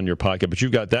having me on your podcast. But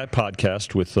you've got that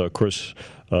podcast with Chris,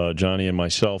 Johnny, and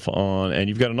myself on, and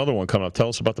you've got another one coming up. Tell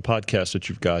us about the podcast that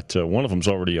you've got. One of them's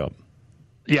already up.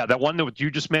 Yeah, that one that you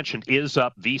just mentioned is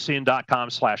up,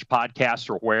 vsin.com/podcast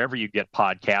or wherever you get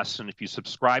podcasts. And if you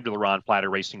subscribe to the Ron Flatter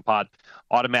Racing Pod,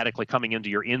 automatically coming into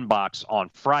your inbox on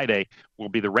Friday will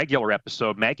be the regular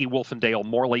episode. Maggie Wolfendale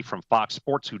Morley from Fox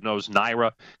Sports, who knows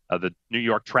NYRA, the New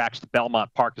York tracks, the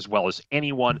Belmont Park, as well as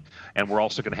anyone. And we're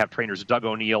also going to have trainers Doug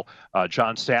O'Neill,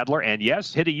 John Sadler, and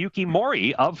yes, Hideyuki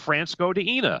Mori of Francisco de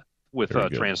Ina with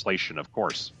translation, of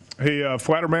course. Hey,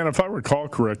 Flatterman, if I recall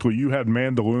correctly, you had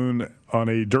Mandaloon on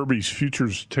a Derby's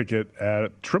futures ticket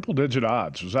at triple-digit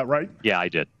odds. Was that right? Yeah, I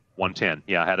did. 110.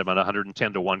 Yeah, I had him at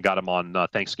 110 to 1. Got him on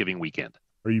Thanksgiving weekend.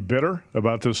 Are you bitter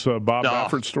about this Bob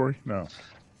Baffert story?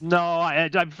 No,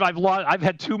 I've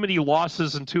had too many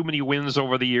losses and too many wins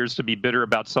over the years to be bitter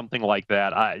about something like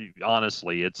that.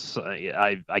 Honestly,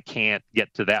 I can't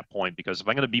get to that point, because if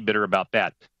I'm going to be bitter about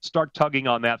that, start tugging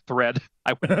on that thread,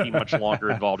 I wouldn't be much longer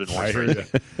involved in horse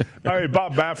racing. All right,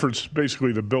 Bob Baffert's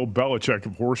basically the Bill Belichick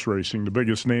of horse racing, the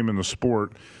biggest name in the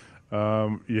sport.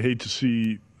 You hate to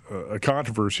see a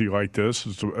controversy like this.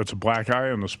 It's a black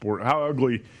eye on the sport. How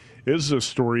ugly is this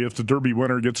story if the Derby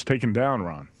winner gets taken down,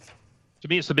 Ron? To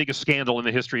me, it's the biggest scandal in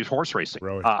the history of horse racing.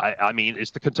 Really? I mean,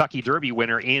 it's the Kentucky Derby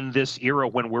winner in this era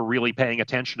when we're really paying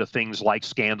attention to things like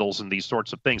scandals and these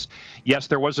sorts of things. Yes,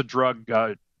 there was a drugged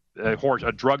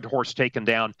horse taken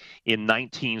down in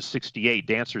 1968.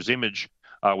 Dancer's Image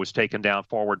was taken down.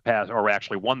 Forward Pass, or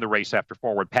actually won the race after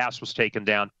Forward Pass was taken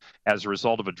down as a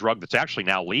result of a drug that's actually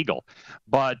now legal.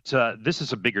 But this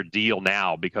is a bigger deal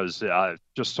now because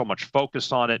just so much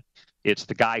focus on it. It's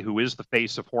the guy who is the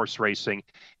face of horse racing,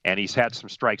 and he's had some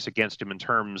strikes against him in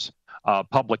terms of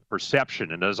public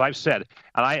perception. And as I've said,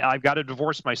 and I've got to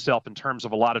divorce myself in terms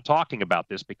of a lot of talking about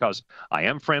this, because I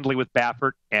am friendly with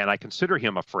Baffert, and I consider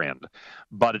him a friend.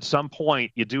 But at some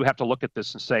point, you do have to look at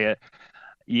this and say,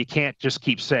 you can't just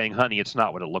keep saying, honey, it's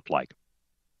not what it looked like.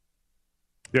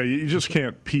 Yeah, you just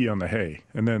can't pee on the hay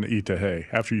and then eat the hay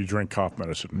after you drink cough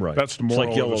medicine. Right. That's the moral it's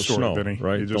like yellow of the story, snow, Vinny.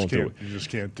 right? You just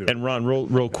can't do it. And Ron,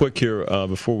 real quick here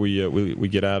before we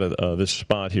get out of this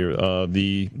spot here,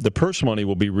 the purse money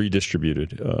will be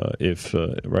redistributed if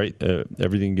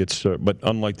everything gets. But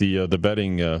unlike the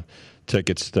betting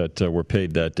tickets that were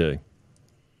paid that day.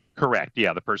 Correct.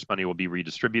 Yeah, the purse money will be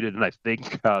redistributed, and I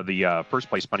think the first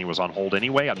place money was on hold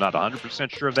anyway. I'm not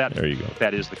 100% sure of that. There you go.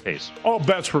 That is the case. All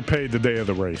bets were paid the day of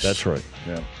the race. That's right.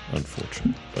 Yeah.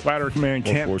 Unfortunate. Flatterman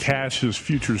can't cash his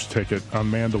futures ticket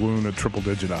on Mandaloon at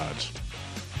triple-digit odds.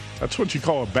 That's what you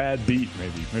call a bad beat,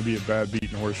 maybe. Maybe a bad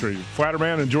beat in horse racing.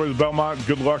 Flatterman, enjoy the Belmont.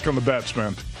 Good luck on the bets,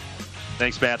 man.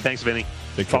 Thanks, Matt. Thanks, Vinny.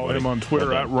 Follow him on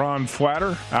Twitter at Ron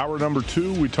Flatter. Hour number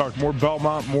 2, we talk more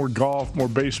Belmont, more golf, more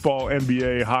baseball,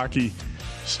 NBA, hockey.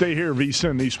 Stay here,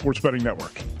 VSiN, the Sports Betting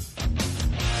Network.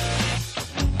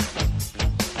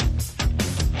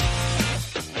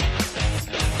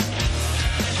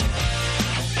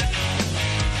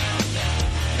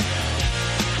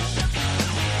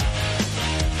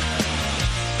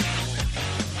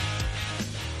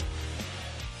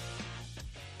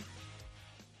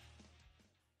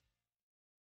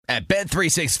 At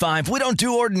Bet365, we don't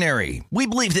do ordinary. We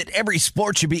believe that every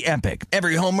sport should be epic.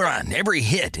 Every home run, every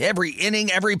hit, every inning,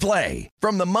 every play.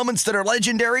 From the moments that are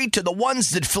legendary to the ones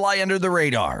that fly under the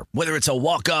radar. Whether it's a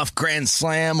walk-off grand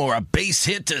slam or a base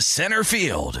hit to center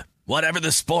field. Whatever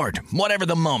the sport, whatever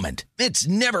the moment. It's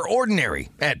never ordinary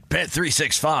at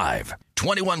Bet365.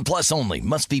 21 plus only.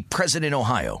 Must be present in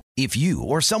Ohio. If you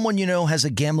or someone you know has a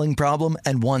gambling problem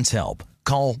and wants help,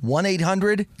 call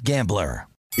 1-800-GAMBLER.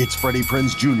 It's Freddie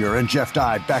Prinze Jr. and Jeff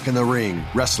Dye back in the ring.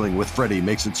 Wrestling with Freddie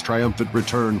makes its triumphant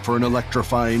return for an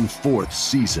electrifying 4th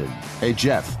season. Hey,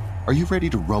 Jeff, Are you ready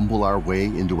to rumble our way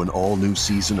into an all-new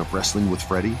season of Wrestling with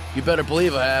Freddie? You better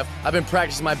believe I have. I've been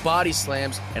practicing my body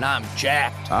slams, and I'm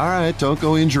jacked. All right, don't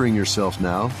go injuring yourself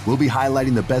now. We'll be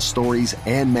highlighting the best stories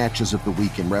and matches of the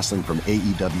week in wrestling from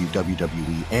AEW,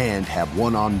 WWE, and have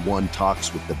one-on-one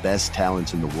talks with the best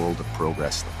talents in the world of pro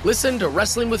wrestling. Listen to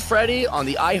Wrestling with Freddie on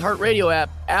the iHeartRadio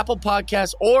app, Apple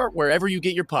Podcasts, or wherever you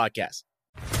get your podcasts.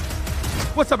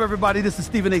 What's up, everybody? This is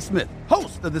Stephen A. Smith,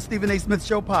 host of the Stephen A. Smith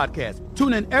Show podcast.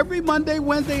 Tune in every Monday,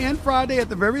 Wednesday, and Friday at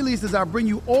the very least as I bring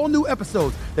you all new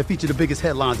episodes that feature the biggest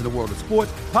headlines in the world of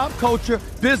sports, pop culture,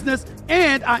 business,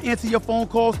 and I answer your phone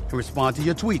calls and respond to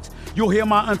your tweets. You'll hear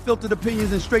my unfiltered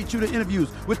opinions and straight-shooter interviews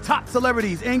with top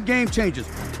celebrities and game changers.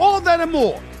 All that and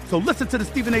more. So listen to the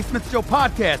Stephen A. Smith Show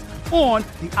podcast on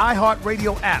the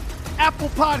iHeartRadio app, Apple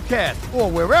Podcasts,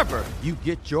 or wherever you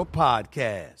get your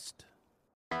podcast.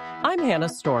 I'm Hannah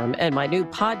Storm, and my new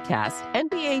podcast,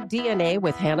 NBA DNA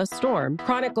with Hannah Storm,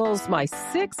 chronicles my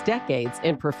 6 decades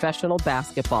in professional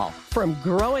basketball. From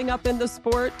growing up in the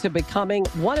sport to becoming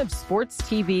one of sports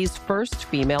TV's first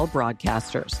female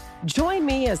broadcasters. Join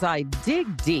me as I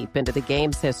dig deep into the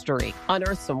game's history,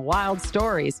 unearth some wild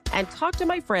stories, and talk to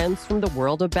my friends from the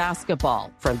world of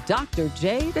basketball, from Dr.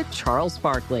 J to Charles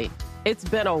Barkley. It's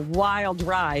been a wild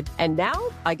ride, and now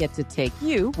I get to take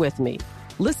you with me.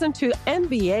 Listen to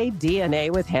NBA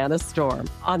DNA with Hannah Storm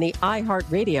on the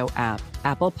iHeartRadio app,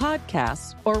 Apple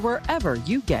Podcasts, or wherever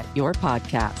you get your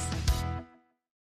podcasts.